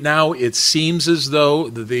 Right now, it seems as though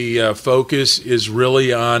the focus is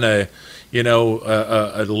really on a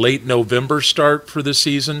late November start for the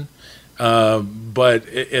season. But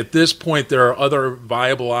at this point, there are other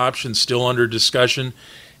viable options still under discussion,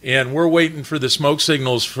 and we're waiting for the smoke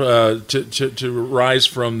signals to rise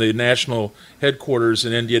from the national headquarters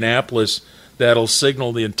in Indianapolis that'll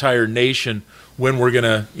signal the entire nation when we're going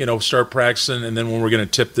to, start practicing and then when we're going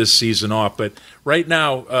to tip this season off. But right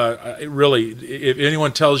now, really, if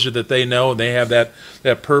anyone tells you that they know and they have that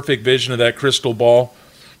perfect vision of that crystal ball,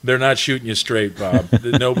 they're not shooting you straight, Bob.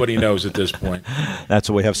 Nobody knows at this point. That's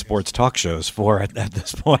what we have sports talk shows for at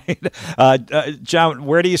this point. John,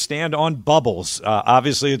 where do you stand on bubbles?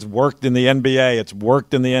 Obviously, it's worked in the NBA, it's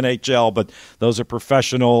worked in the NHL, but those are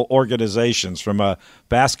professional organizations. From a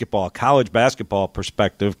college basketball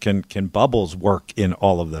perspective, can bubbles work in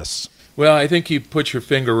all of this? Well, I think you put your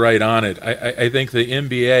finger right on it. I think the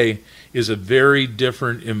NBA is a very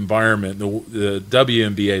different environment. The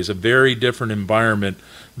WNBA is a very different environment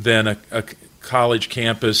than a college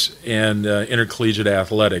campus and intercollegiate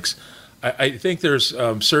athletics. I think there's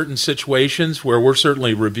certain situations where we're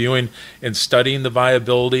certainly reviewing and studying the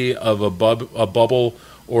viability of a bubble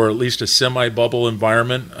or at least a semi-bubble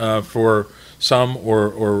environment for some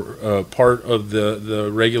or part of the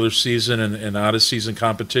regular season and out-of-season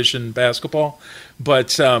competition basketball.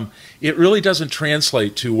 But it really doesn't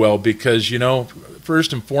translate too well because,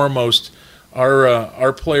 first and foremost,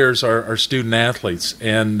 our players are student athletes,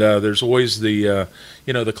 and there's always the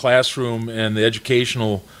classroom and the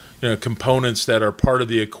educational components that are part of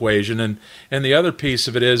the equation, and the other piece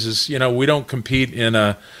of it is we don't compete in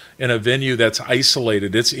a venue that's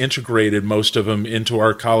isolated. It's integrated, most of them, into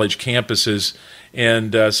our college campuses,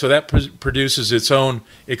 and so that produces its own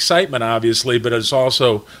excitement, obviously, but it's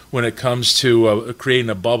also, when it comes to creating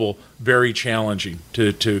a bubble, very challenging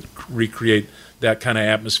to recreate that kind of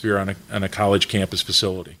atmosphere on a college campus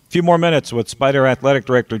facility. A few more minutes with Spider Athletic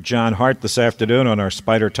Director John Hardt this afternoon on our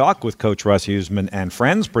Spider Talk with Coach Russ Huesman and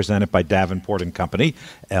friends, presented by Davenport & Company,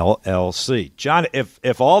 LLC. John,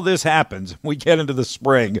 if all this happens, we get into the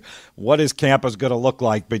spring, what is campus going to look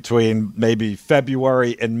like between maybe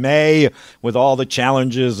February and May with all the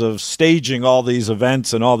challenges of staging all these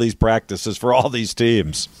events and all these practices for all these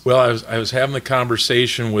teams? Well, I was having the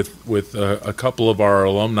conversation with a couple of our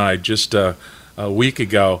alumni just a week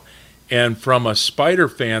ago, and from a Spider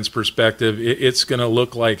fan's perspective, it's going to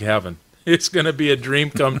look like heaven. It's going to be a dream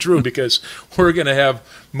come true because we're going to have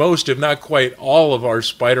most, if not quite all, of our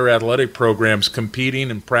Spider athletic programs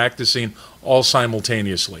competing and practicing all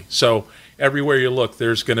simultaneously. So everywhere you look,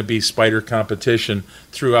 there's going to be Spider competition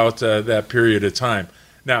throughout that period of time.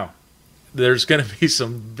 Now, there's going to be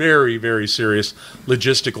some very, very serious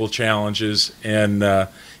logistical challenges, and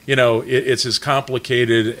it's as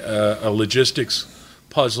complicated a logistics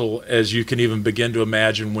puzzle as you can even begin to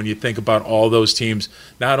imagine when you think about all those teams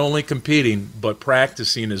not only competing but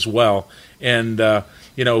practicing as well. And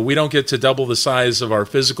we don't get to double the size of our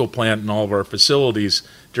physical plant and all of our facilities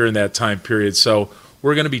during that time period. So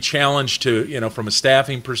we're going to be challenged to, from a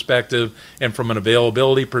staffing perspective and from an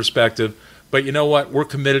availability perspective. But you know what? We're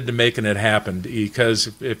committed to making it happen,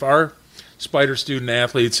 because if our Spider student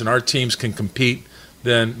athletes and our teams can compete,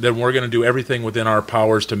 then we're going to do everything within our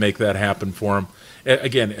powers to make that happen for them.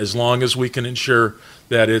 Again, as long as we can ensure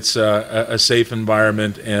that it's a safe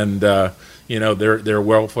environment and their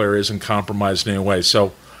welfare isn't compromised in any way.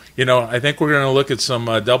 So, I think we're going to look at some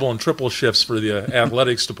double and triple shifts for the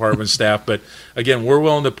athletics department staff. But again, we're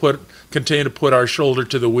willing to continue to put our shoulder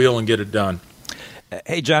to the wheel and get it done.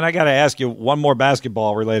 Hey, John, I got to ask you one more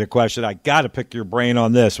basketball-related question. I got to pick your brain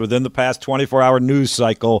on this. Within the past 24-hour news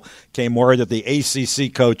cycle came word that the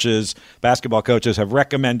ACC coaches, basketball coaches, have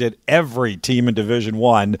recommended every team in Division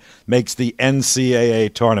I makes the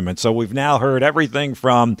NCAA tournament. So we've now heard everything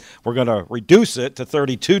from we're going to reduce it to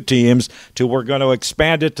 32 teams to we're going to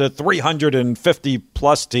expand it to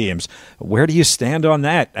 350-plus teams. Where do you stand on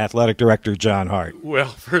that, Athletic Director John Hardt?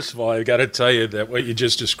 Well, first of all, I got to tell you that what you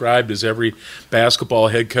just described is every basketball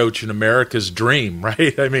head coach in America's dream,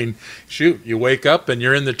 right? I mean, shoot, you wake up and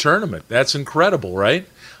you're in the tournament. That's incredible, right?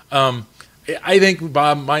 I think,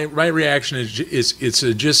 Bob, my reaction is it's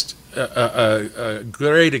just a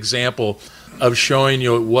great example of showing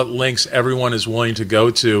you what lengths everyone is willing to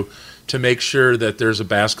go to make sure that there's a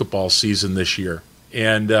basketball season this year.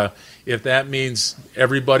 And if that means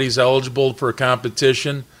everybody's eligible for a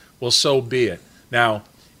competition, well, so be it. Now,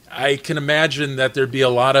 I can imagine that there'd be a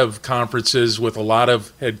lot of conferences with a lot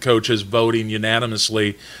of head coaches voting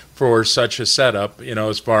unanimously for such a setup,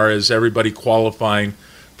 as far as everybody qualifying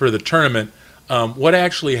for the tournament. What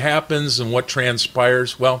actually happens and what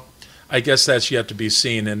transpires, well, I guess that's yet to be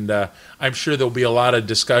seen, and I'm sure there'll be a lot of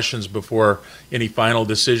discussions before any final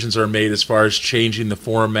decisions are made as far as changing the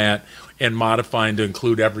format and modifying to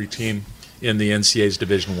include every team in the NCAA's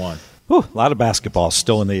Division I. Whew, a lot of basketball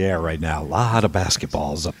still in the air right now. A lot of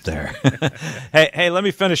basketballs up there. Hey, let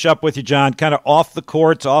me finish up with you, John. Kind of off the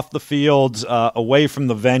courts, off the fields, away from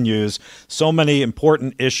the venues. So many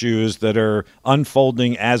important issues that are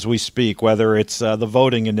unfolding as we speak, whether it's the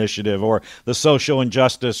voting initiative or the social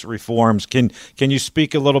injustice reforms. Can you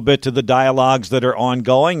speak a little bit to the dialogues that are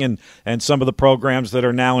ongoing and some of the programs that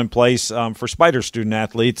are now in place for Spider student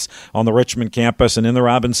athletes on the Richmond campus and in the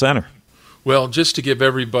Robins Center? Well, just to give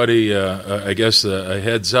everybody, I guess, a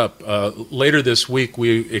heads up, later this week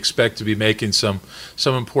we expect to be making some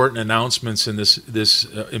important announcements in this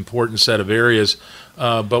important set of areas.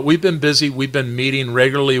 But we've been busy. We've been meeting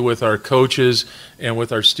regularly with our coaches and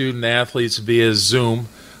with our student athletes via Zoom,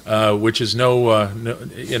 which is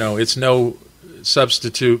it's no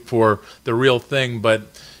substitute for the real thing. But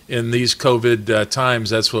in these COVID times,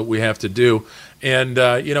 that's what we have to do. And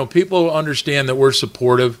people understand that we're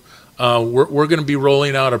supportive. We're going to be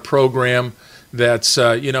rolling out a program that's,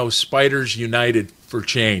 Spiders United for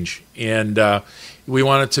Change. And we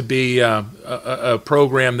want it to be a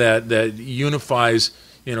program that unifies,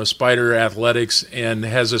 Spider athletics and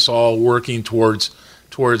has us all working towards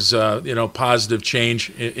positive change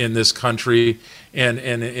in this country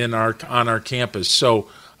and on our campus. So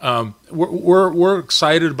we're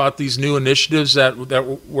excited about these new initiatives that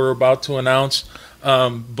we're about to announce.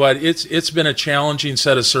 But it's been a challenging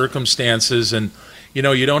set of circumstances, and you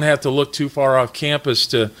don't have to look too far off campus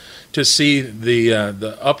to see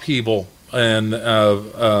the upheaval and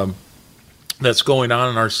that's going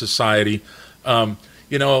on in our society. A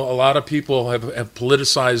lot of people have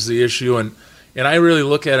politicized the issue, and I really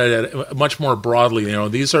look at it much more broadly.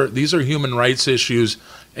 These are human rights issues,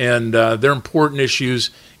 and they're important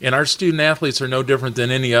issues, and our student athletes are no different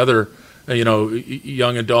than any other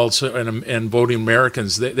young adults and voting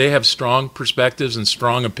Americans. They have strong perspectives and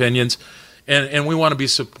strong opinions, and we want to be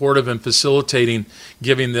supportive and facilitating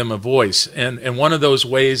giving them a voice. And one of those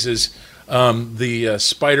ways is the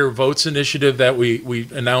Spider Votes initiative that we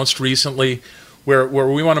announced recently, where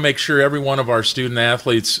we want to make sure every one of our student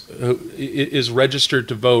athletes is registered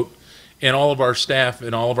to vote, and all of our staff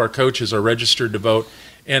and all of our coaches are registered to vote,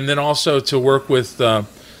 and then also to work with the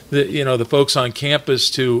folks on campus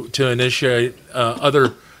to initiate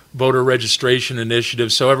other voter registration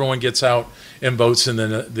initiatives so everyone gets out and votes in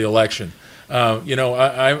the election.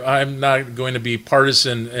 I'm not going to be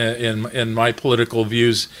partisan in my political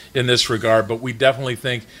views in this regard, but we definitely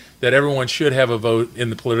think that everyone should have a vote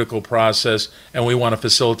in the political process, and we want to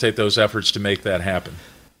facilitate those efforts to make that happen.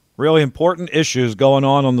 Really important issues going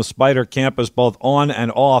on the Spider campus, both on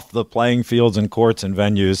and off the playing fields and courts and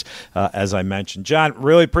venues, as I mentioned. John,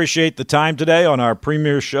 really appreciate the time today on our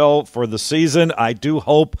premiere show for the season. I do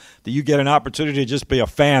hope that you get an opportunity to just be a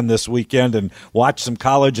fan this weekend and watch some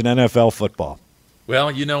college and NFL football.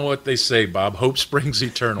 Well, you know what they say, Bob. Hope springs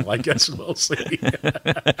eternal. I guess we'll see.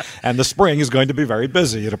 And the spring is going to be very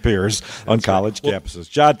busy, it appears, on college campuses.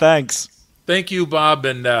 John, thanks. Thank you, Bob,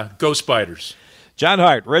 and go Spiders. John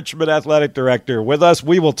Hardt, Richmond Athletic Director, with us.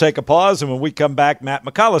 We will take a pause, and when we come back, Matt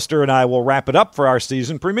McAllister and I will wrap it up for our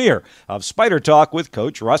season premiere of Spider Talk with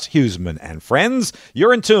Coach Russ Huesman. And friends,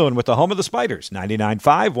 you're in tune with the home of the Spiders,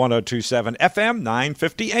 99.5, 102.7 FM,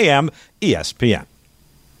 950 AM, ESPN.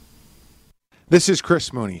 This is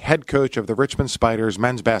Chris Mooney, head coach of the Richmond Spiders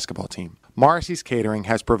men's basketball team. Morrissey's Catering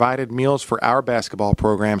has provided meals for our basketball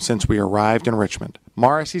program since we arrived in Richmond.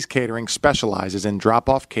 Morrissey's Catering specializes in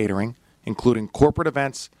drop-off catering, including corporate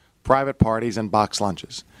events, private parties, and box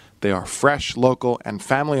lunches. They are fresh, local, and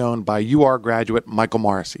family-owned by UR graduate Michael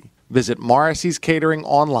Morrissey. Visit Morrissey's Catering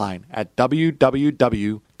online at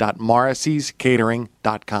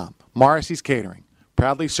www.morrisseyscatering.com. Morrissey's Catering,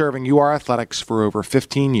 proudly serving UR athletics for over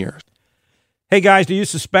 15 years. Hey guys, do you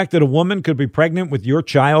suspect that a woman could be pregnant with your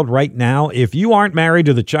child right now? If you aren't married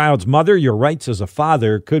to the child's mother, your rights as a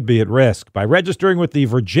father could be at risk. By registering with the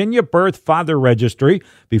Virginia Birth Father Registry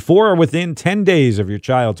before or within 10 days of your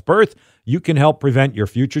child's birth, you can help prevent your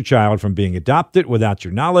future child from being adopted without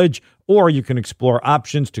your knowledge, or you can explore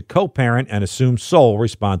options to co-parent and assume sole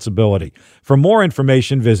responsibility. For more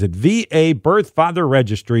information, visit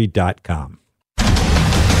vabirthfatherregistry.com.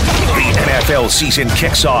 The NFL season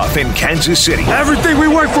kicks off in Kansas City. Everything we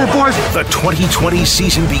work for, boys. The 2020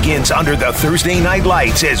 season begins under the Thursday night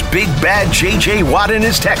lights as Big Bad J.J. Watt and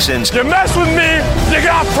his Texans. You mess with me, you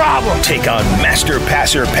got problems. Take on master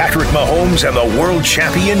passer Patrick Mahomes and the world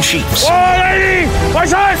champion Chiefs.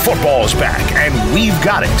 Football's back, and we've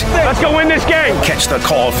got it. Let's go win this game. Catch the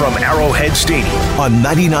call from Arrowhead Stadium on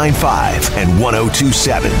 99.5 and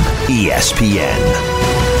 102.7 ESPN.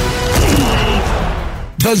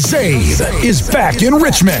 The Zabe is back in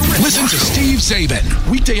Richmond. Listen to Steve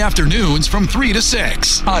Zabin, weekday afternoons from 3 to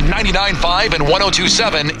 6 on 99.5 and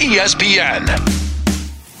 102.7 ESPN.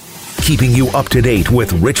 Keeping you up to date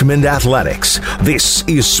with Richmond athletics, this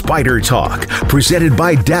is Spider Talk, presented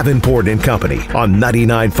by Davenport & Company on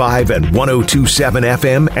 99.5 and 102.7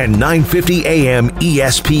 FM and 950 AM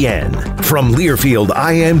ESPN. From Learfield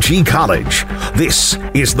IMG College, this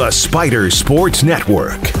is the Spider Sports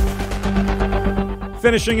Network.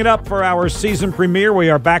 Finishing it up for our season premiere, we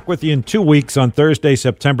are back with you in 2 weeks on Thursday,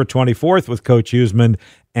 September 24th with Coach Huesman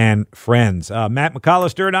and friends. Matt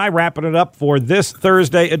McAllister and I wrapping it up for this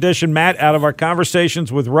Thursday edition. Matt, out of our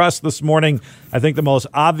conversations with Russ this morning, I think the most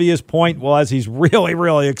obvious point was he's really,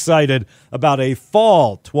 really excited about a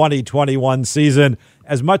fall 2021 season.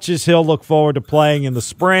 As much as he'll look forward to playing in the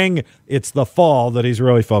spring, it's the fall that he's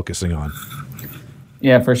really focusing on.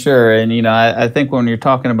 Yeah, for sure. And, I think when you're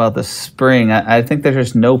talking about the spring, I think there's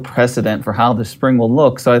just no precedent for how the spring will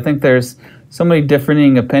look. So I think there's so many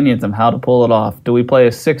differing opinions of how to pull it off. Do we play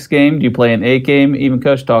a 6 game? Do you play an 8 game? Even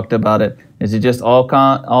Coach talked about it. Is it just all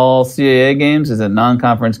CAA games? Is it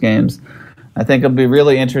non-conference games? I think it'll be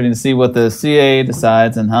really interesting to see what the CAA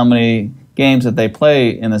decides and how many games that they play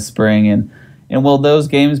in the spring. And will those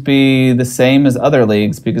games be the same as other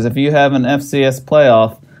leagues? Because if you have an FCS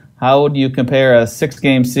playoff, how would you compare a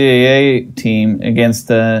 6-game CAA team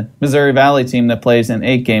against a Missouri Valley team that plays an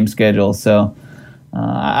 8-game schedule? So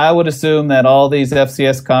I would assume that all these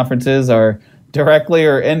FCS conferences are directly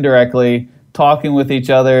or indirectly talking with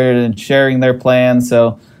each other and sharing their plans.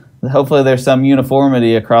 So hopefully there's some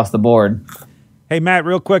uniformity across the board. Hey, Matt,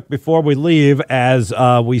 real quick before we leave, as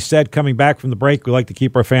we said coming back from the break, we like to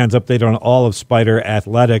keep our fans updated on all of Spider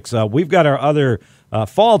Athletics. We've got our other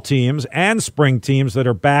fall teams and spring teams that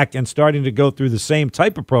are back and starting to go through the same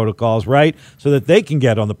type of protocols, right, so that they can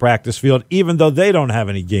get on the practice field even though they don't have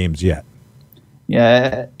any games yet.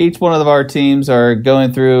 Yeah, each one of our teams are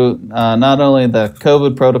going through not only the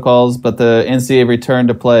COVID protocols but the NCAA return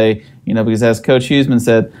to play, because as Coach Huesman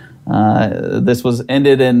said, this was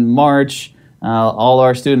ended in March. All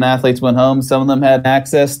our student athletes went home. Some of them had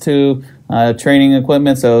access to training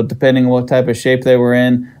equipment, so depending on what type of shape they were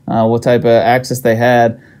in, what type of access they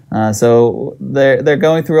had. So they're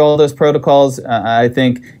going through all those protocols. I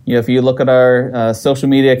think if you look at our social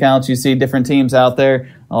media accounts, you see different teams out there.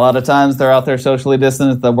 A lot of times they're out there socially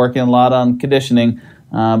distanced. They're working a lot on conditioning.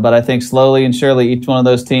 But I think slowly and surely each one of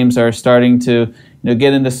those teams are starting to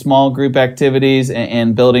get into small group activities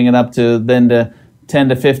and building it up to 10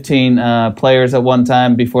 to 15 players at one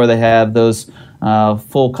time before they have those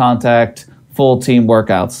full contact, full team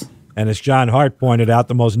workouts. And as John Hardt pointed out,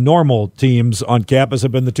 the most normal teams on campus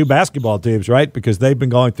have been the 2 basketball teams, right? Because they've been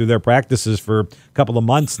going through their practices for a couple of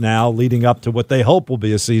months now, leading up to what they hope will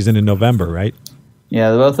be a season in November, right?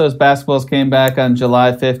 Yeah, both those basketballs came back on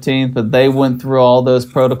July 15th, but they went through all those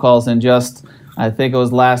protocols in just, I think it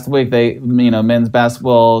was last week, men's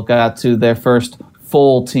basketball got to their first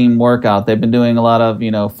full team workout. They've been doing a lot of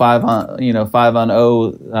 5-on-0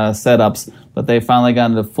 setups, but they finally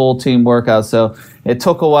got into full team workouts. So it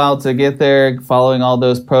took a while to get there, following all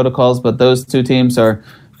those protocols. But those 2 teams are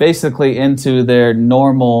basically into their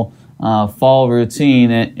normal fall routine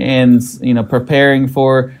and preparing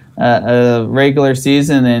for a regular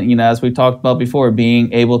season. And as we talked about before,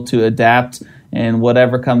 being able to adapt and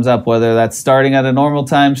whatever comes up, whether that's starting at a normal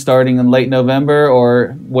time, starting in late November,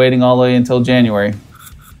 or waiting all the way until January.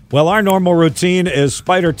 Well, our normal routine is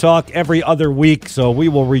Spider Talk every other week, so we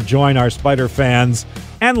will rejoin our Spider fans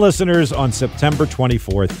and listeners on September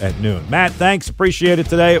 24th at noon. Matt, thanks. Appreciate it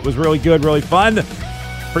today. It was really good, really fun.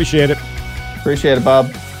 Appreciate it. Appreciate it,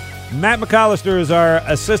 Bob. Matt McAllister is our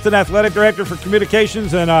Assistant Athletic Director for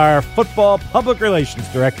Communications and our Football Public Relations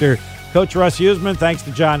Director. Coach Russ Huesman, thanks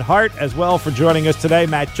to John Hardt as well for joining us today.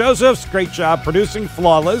 Matt Josephs, great job producing,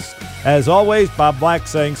 flawless. As always, Bob Black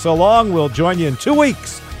saying so long. We'll join you in 2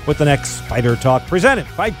 weeks with the next Spider Talk presented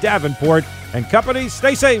by Davenport and company.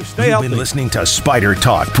 Stay safe, stay healthy. You've been listening to Spider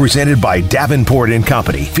Talk, presented by Davenport &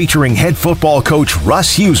 Company, featuring head football coach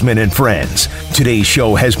Russ Huesman and friends. Today's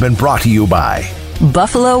show has been brought to you by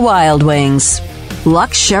Buffalo Wild Wings,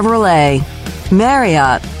 Luck Chevrolet,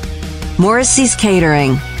 Marriott, Morrissey's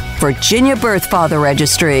Catering, Virginia Birth Father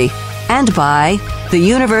Registry, and by the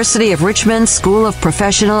University of Richmond School of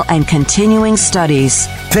Professional and Continuing Studies.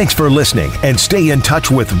 Thanks for listening, and stay in touch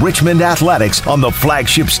with Richmond Athletics on the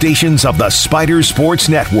flagship stations of the Spider Sports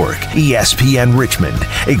Network, ESPN Richmond.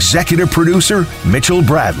 Executive producer, Mitchell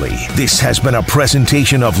Bradley. This has been a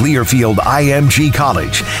presentation of Learfield IMG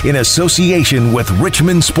College in association with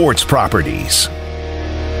Richmond Sports Properties.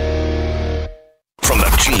 From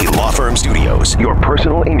the G Law Firm Studios, your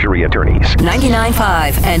personal injury attorneys.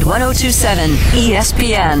 99.5 and 102.7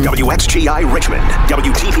 ESPN. WXGI Richmond,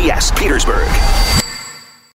 WTPS Petersburg.